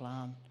that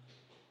plan.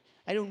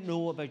 I don't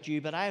know about you,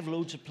 but I have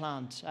loads of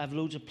plans. I have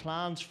loads of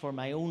plans for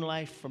my own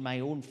life, for my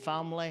own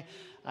family.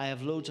 I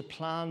have loads of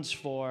plans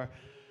for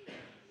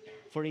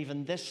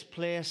even this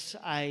place.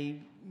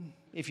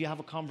 If you have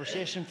a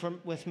conversation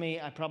with me,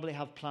 I probably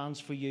have plans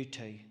for you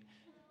too.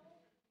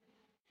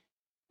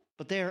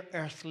 But they're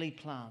earthly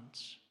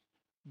plans.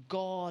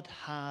 God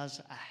has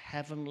a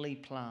heavenly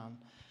plan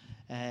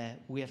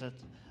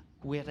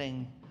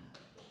waiting.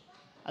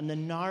 And the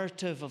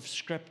narrative of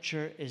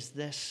Scripture is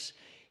this.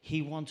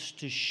 He wants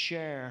to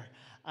share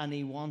and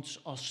he wants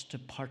us to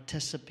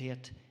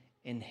participate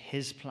in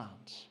his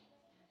plans.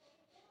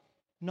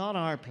 Not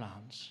our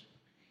plans,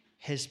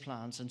 His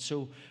plans. And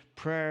so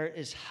prayer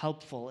is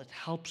helpful. It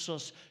helps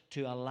us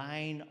to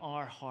align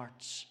our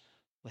hearts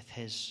with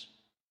His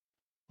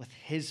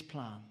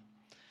plan.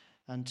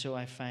 And so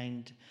I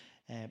find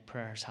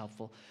prayer is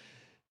helpful.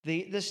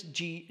 This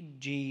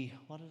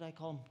what did I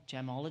call him?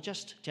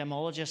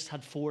 Gemologist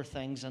had 4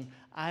 things, and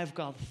I've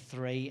got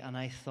 3, and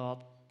I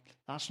thought,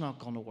 that's not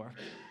going to work.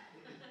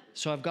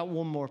 So I've got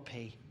one more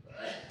P.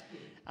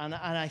 And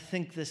I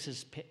think this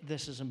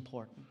is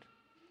important.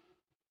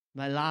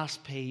 My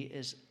last P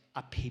is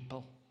a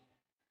people.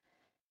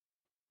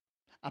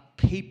 A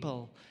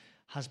people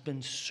has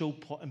been so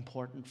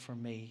important for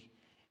me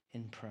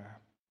in prayer.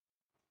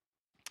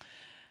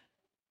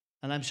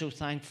 And I'm so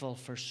thankful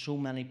for so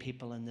many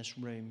people in this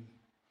room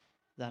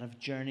that have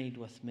journeyed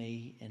with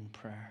me in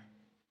prayer.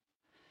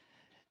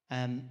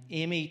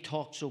 Amy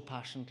talked so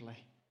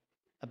passionately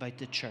about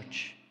the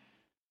church.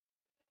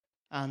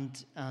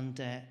 And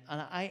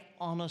I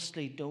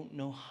honestly don't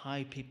know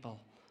how people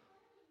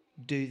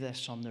do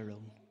this on their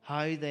own,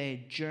 how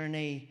they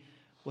journey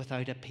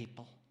without a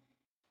people,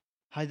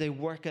 how they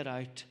work it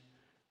out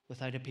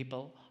without a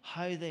people,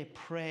 how they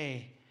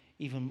pray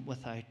even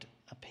without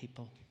a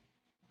people.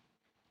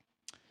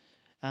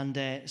 And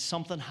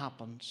something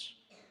happens,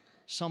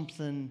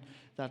 something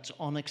that's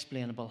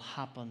unexplainable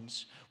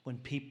happens when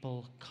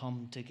people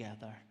come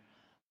together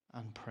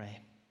and pray.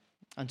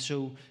 And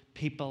so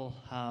people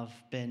have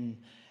been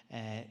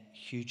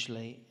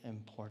hugely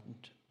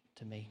important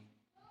to me.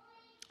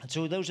 And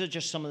so those are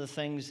just some of the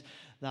things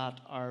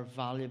that are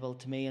valuable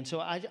to me. And so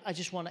I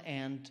just want to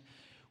end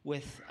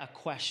with a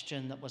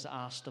question that was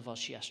asked of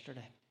us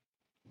yesterday.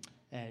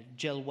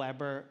 Jill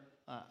Weber,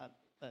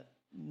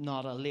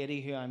 not a lady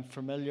who I'm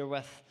familiar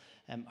with,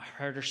 I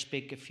heard her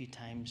speak a few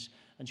times,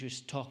 and she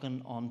was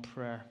talking on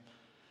prayer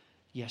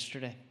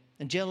yesterday.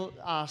 And Jill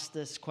asked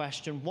this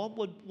question: what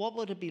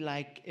would it be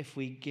like if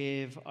we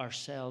gave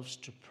ourselves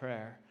to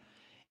prayer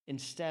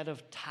instead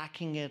of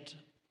tacking it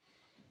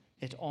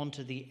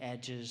onto the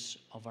edges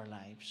of our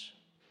lives?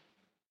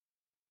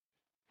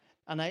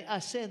 And I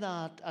say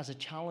that as a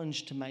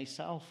challenge to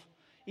myself.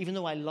 Even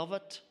though I love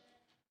it,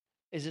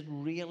 is it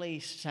really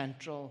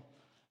central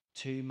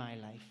to my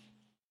life?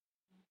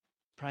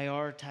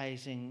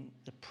 Prioritizing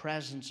the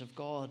presence of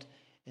God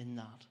in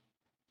that.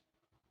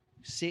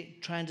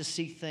 Trying to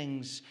see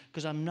things,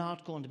 because I'm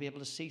not going to be able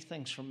to see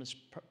things from His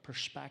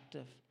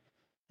perspective.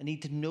 I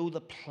need to know the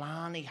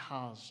plan He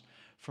has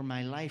for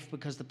my life,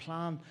 because the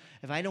plan,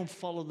 if I don't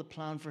follow the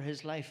plan for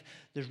His life,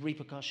 there's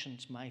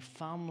repercussions. My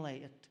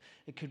family,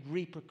 it could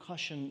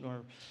repercussion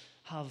or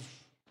have,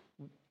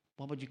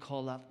 what would you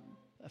call that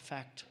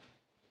effect?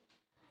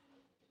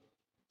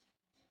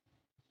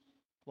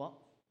 What?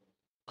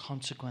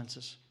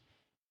 Consequences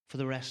for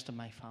the rest of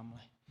my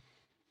family.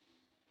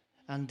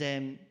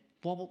 And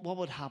what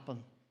would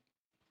happen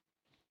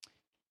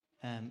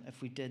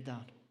if we did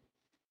that?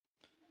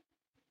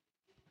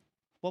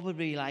 What would it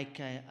be like?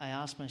 I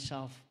asked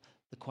myself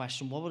the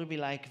question, what would it be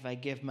like if I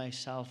gave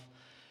myself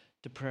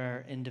to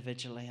prayer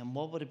individually? And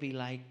what would it be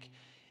like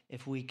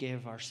if we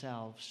gave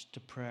ourselves to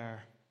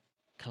prayer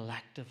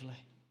collectively?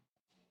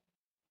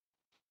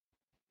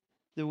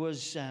 There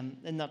was,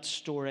 in that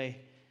story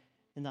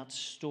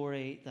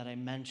that I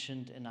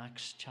mentioned in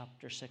Acts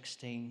chapter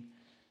 16,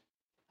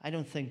 I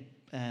don't think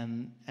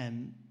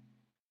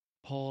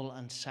Paul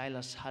and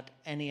Silas had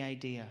any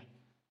idea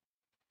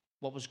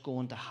what was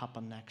going to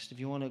happen next. If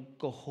you want to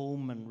go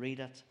home and read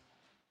it.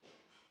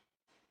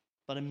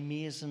 But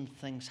amazing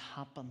things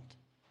happened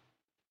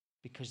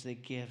because they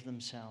gave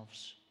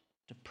themselves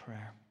to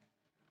prayer.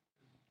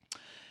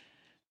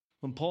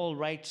 When Paul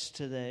writes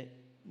to the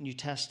New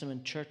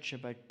Testament church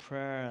about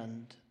prayer,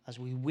 and as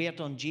we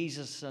wait on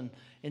Jesus, and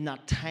in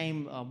that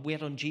time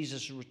wait on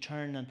Jesus'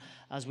 return, and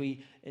as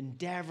we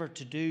endeavor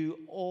to do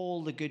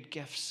all the good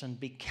gifts and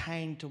be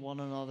kind to one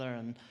another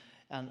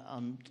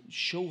and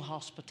show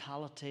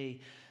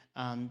hospitality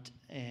and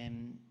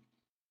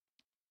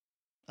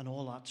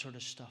all that sort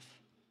of stuff.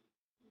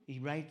 He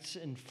writes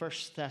in 1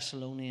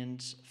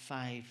 Thessalonians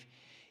 5,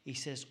 he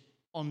says,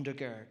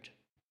 undergird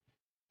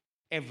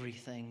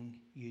everything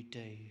you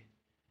do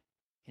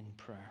in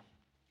prayer.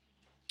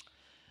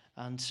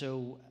 And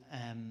so,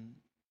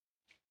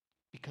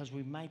 because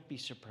we might be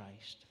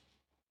surprised,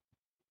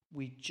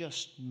 we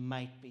just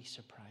might be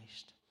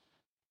surprised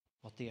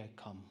what the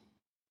outcome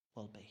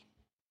will be.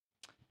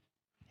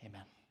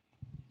 Amen.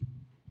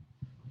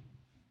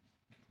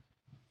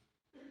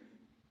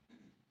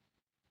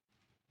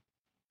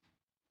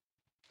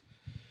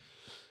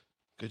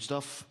 Good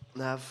stuff,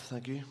 Nav,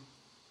 thank you.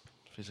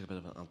 Feels like a bit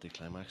of an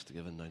anticlimax to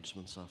give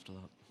announcements after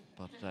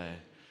that,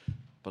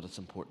 but it's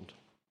important.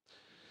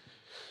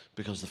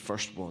 Because the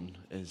first one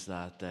is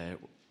that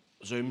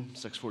Zoom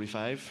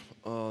 6:45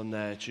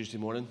 on Tuesday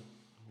morning,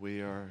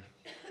 we are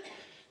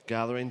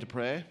gathering to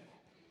pray,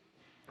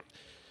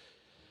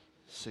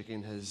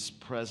 seeking His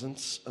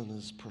presence and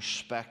His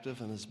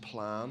perspective and His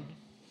plan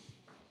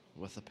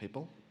with the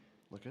people.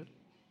 Look good.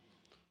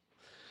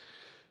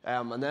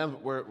 And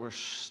then we're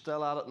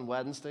still at it on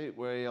Wednesday.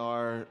 We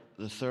are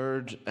the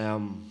third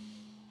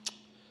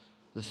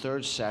The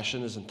third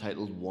session is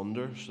entitled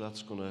Wonder, so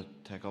that's going to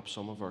take up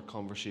some of our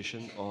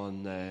conversation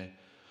on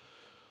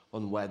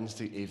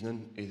Wednesday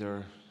evening,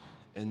 either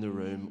in the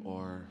room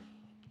or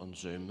on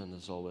Zoom, and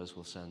as always,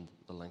 we'll send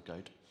the link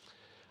out.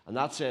 And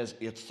that says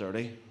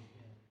 8:30,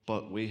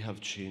 but we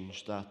have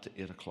changed that to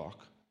 8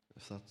 o'clock,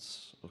 if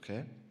that's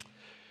okay.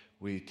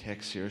 We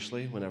take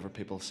seriously whenever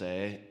people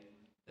say,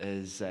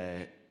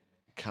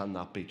 can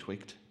that be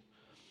tweaked?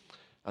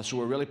 And so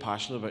we're really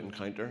passionate about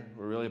encounter.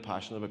 We're really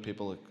passionate about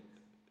people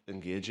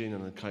engaging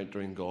and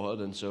encountering God.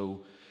 And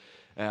so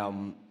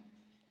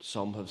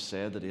some have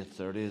said that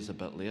 8:30 is a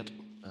bit late.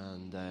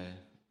 And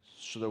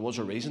so there was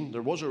a reason.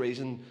 There was a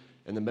reason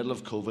in the middle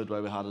of COVID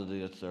why we had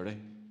it at 8:30.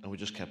 And we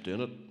just kept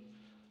doing it.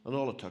 And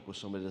all it took was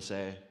somebody to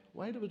say,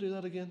 why do we do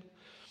that again?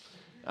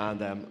 And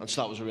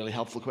so that was a really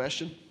helpful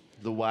question.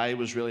 The why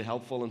was really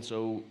helpful. And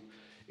so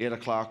 8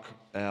 o'clock,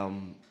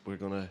 we're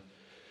going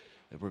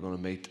to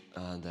meet.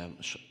 And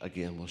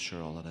again, we'll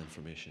share all that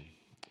information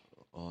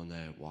on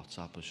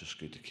WhatsApp. It's just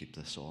good to keep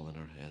this all in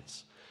our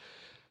heads.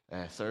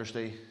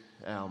 Thursday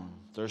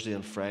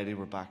and Friday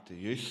we're back to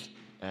youth.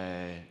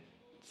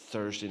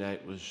 Thursday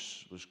night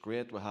was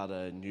great. We had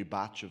a new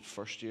batch of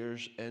first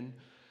years in,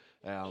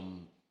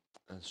 and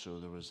so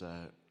there was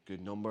a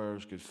good number. It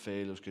was a good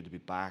feel. It was good to be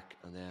back.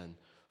 And then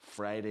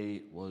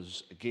Friday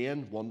was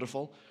again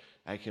wonderful.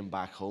 I came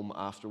back home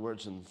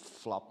afterwards and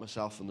flopped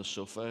myself on the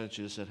sofa, and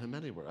she said, "How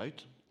many were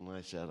out?" And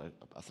I said,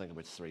 "I think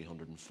about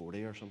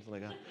 340 or something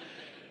like that."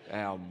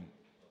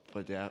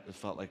 But yeah, it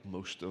felt like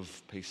most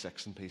of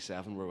P6 and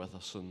P7 were with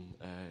us on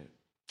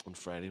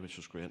Friday, which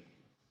was great.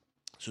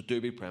 So do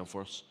be praying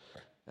for us,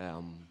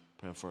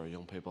 praying for our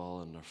young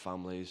people and their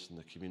families and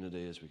the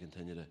community as we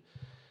continue to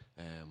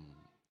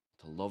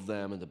love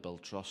them and to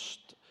build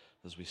trust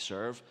as we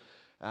serve.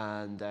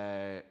 And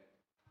then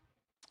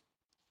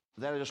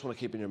I just want to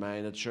keep in your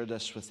mind, I'd shared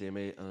this with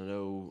Amy, and I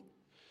know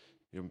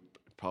you're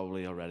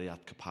probably already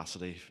at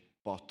capacity,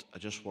 but I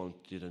just want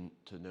you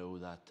to know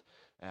that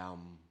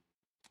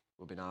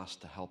we've been asked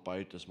to help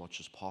out as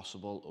much as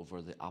possible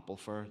over the Apple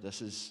Fair.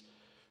 This is,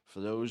 for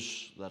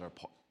those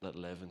that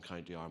live in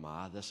County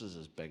Armagh, this is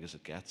as big as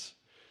it gets.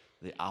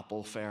 The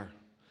Apple Fair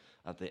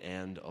at the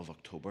end of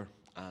October,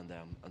 and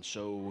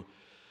so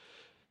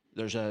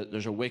there's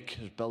a week,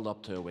 there's build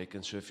up to a week,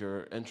 and so if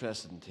you're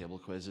interested in table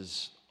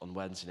quizzes, on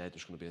Wednesday night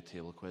there's going to be a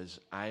table quiz.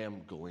 I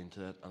am going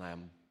to it, and I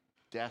am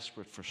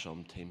desperate for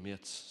some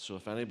teammates. So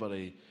if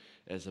anybody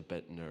is a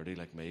bit nerdy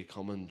like me,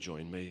 come and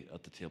join me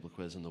at the table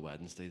quiz on the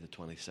Wednesday, the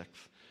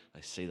 26th. I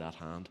see that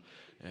hand.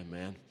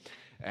 Amen.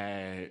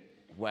 And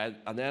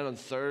then on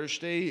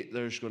Thursday,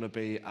 there's going to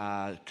be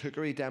a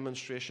cookery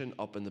demonstration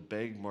up in the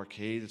big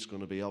marquee that's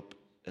going to be up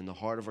in the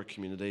heart of our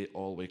community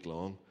all week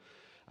long.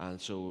 And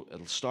so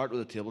it'll start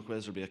with a table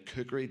quiz. There'll be a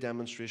cookery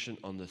demonstration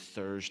on the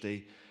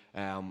Thursday.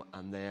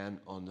 And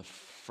then on the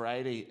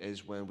Friday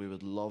is when we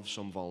would love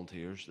some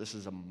volunteers. This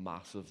is a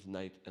massive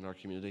night in our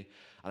community,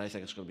 and I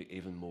think it's going to be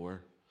even more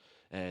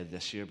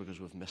this year because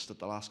we've missed it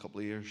the last couple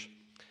of years.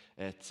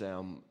 It's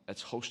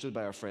hosted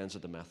by our friends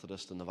at the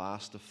Methodist, and they've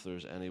asked if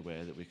there's any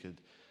way that we could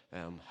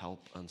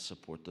help and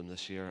support them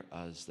this year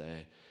as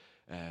they.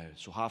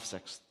 So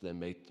 6:30 they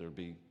meet. There'll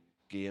be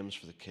games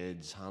for the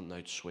kids, handing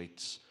out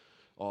sweets,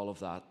 all of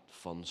that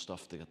fun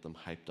stuff to get them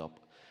hyped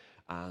up.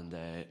 And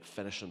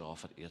finishing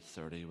off at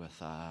 8:30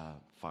 with a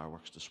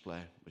fireworks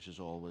display, which is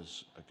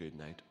always a good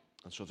night.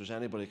 And so if there's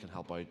anybody who can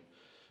help out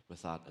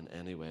with that in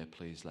any way,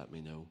 please let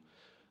me know.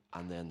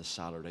 And then the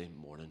Saturday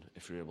morning,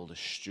 if you're able to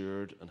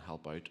steward and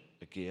help out,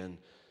 again,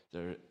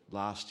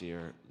 last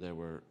year they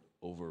were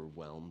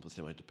overwhelmed with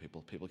the amount of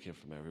people. People came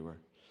from everywhere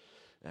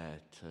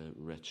to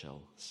Rich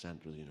Hill,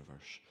 centre of the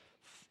universe.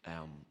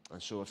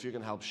 And so if you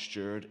can help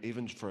steward,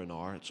 even for an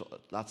hour,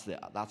 that's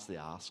the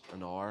ask,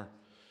 an hour.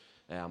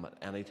 At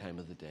any time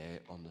of the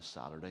day on the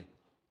Saturday.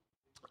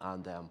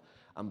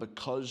 And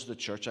because the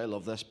church, I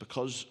love this,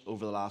 because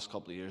over the last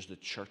couple of years the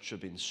church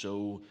have been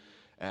so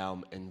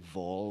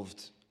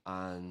involved,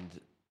 and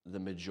the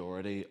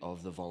majority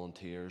of the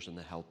volunteers and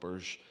the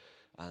helpers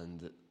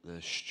and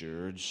the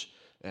stewards,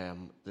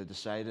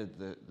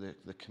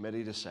 the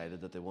committee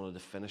decided that they wanted to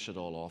finish it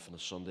all off on a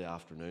Sunday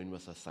afternoon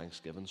with a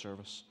Thanksgiving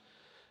service,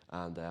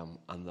 and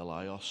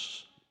allow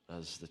us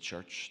as the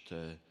church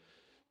to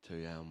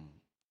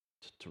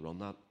run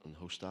that and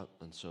host that.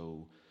 And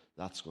so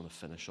that's going to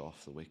finish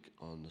off the week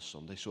on the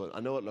Sunday. So I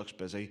know it looks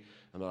busy.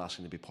 I'm not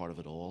asking to be part of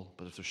it all,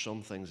 but if there's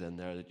some things in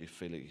there that you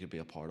feel like you could be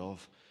a part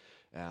of,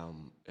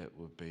 it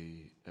would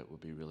be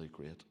really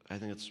great. I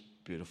think it's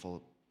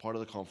beautiful. Part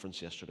of the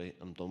conference yesterday,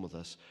 I'm done with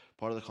this.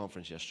 Part of the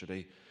conference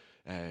yesterday,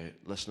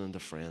 listening to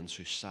friends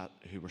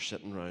who were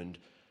sitting around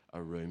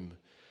a room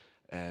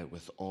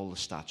with all the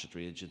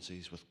statutory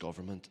agencies, with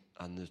government,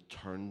 and they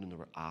turned and they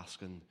were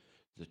asking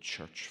the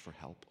church for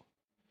help.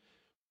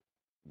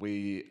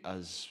 We,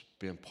 as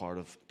being part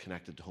of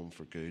Connected to Home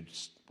for Good,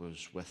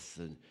 was with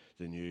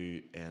the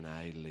new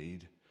NI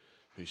lead,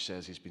 who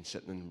says he's been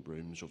sitting in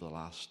rooms over the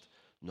last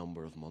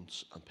number of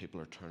months, and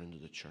people are turning to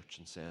the church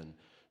and saying,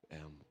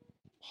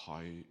 how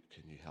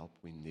can you help?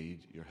 We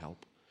need your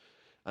help.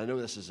 I know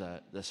this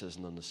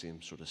isn't on the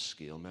same sort of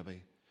scale,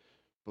 maybe,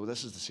 but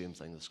this is the same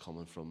thing that's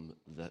coming from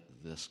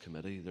this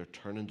committee. They're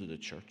turning to the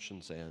church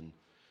and saying,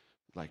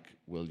 like,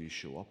 will you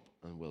show up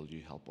and will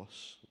you help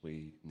us?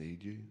 We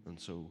need you. And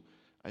so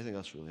I think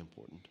that's really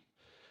important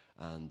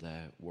and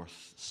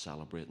worth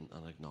celebrating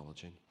and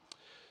acknowledging.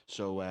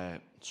 So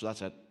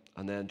that's it.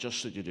 And then just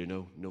so you do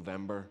know,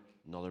 November,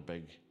 another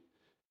big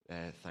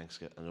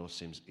Thanksgiving. I know it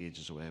seems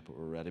ages away, but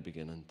we're already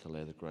beginning to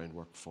lay the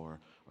groundwork for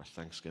our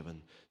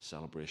Thanksgiving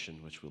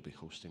celebration, which we'll be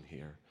hosting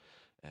here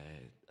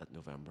at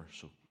November.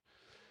 So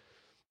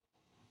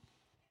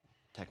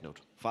take note.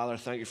 Father,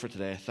 thank you for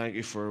today. Thank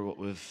you for what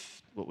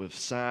we've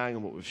sang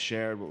and what we've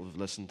shared, what we've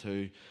listened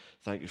to.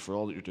 Thank you for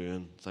all that you're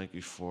doing. Thank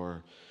you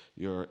for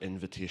your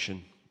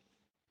invitation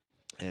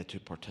to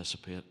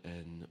participate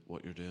in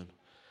what you're doing.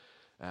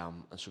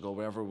 And so, God,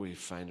 wherever we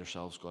find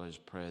ourselves, God, I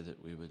just pray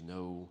that we would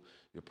know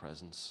your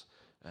presence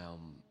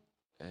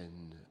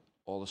in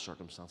all the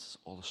circumstances,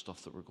 all the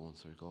stuff that we're going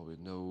through. God, we'd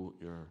know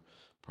your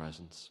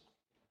presence,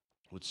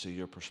 would see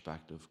your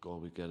perspective.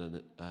 God, we'd get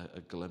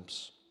a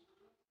glimpse,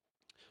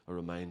 a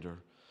reminder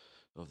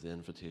of the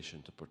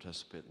invitation to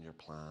participate in your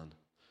plan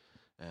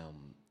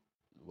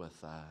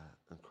with an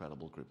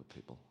incredible group of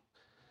people.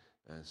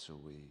 And so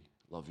we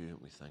love you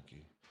and we thank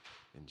you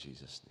in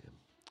Jesus' name.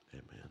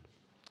 Amen.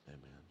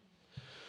 Amen.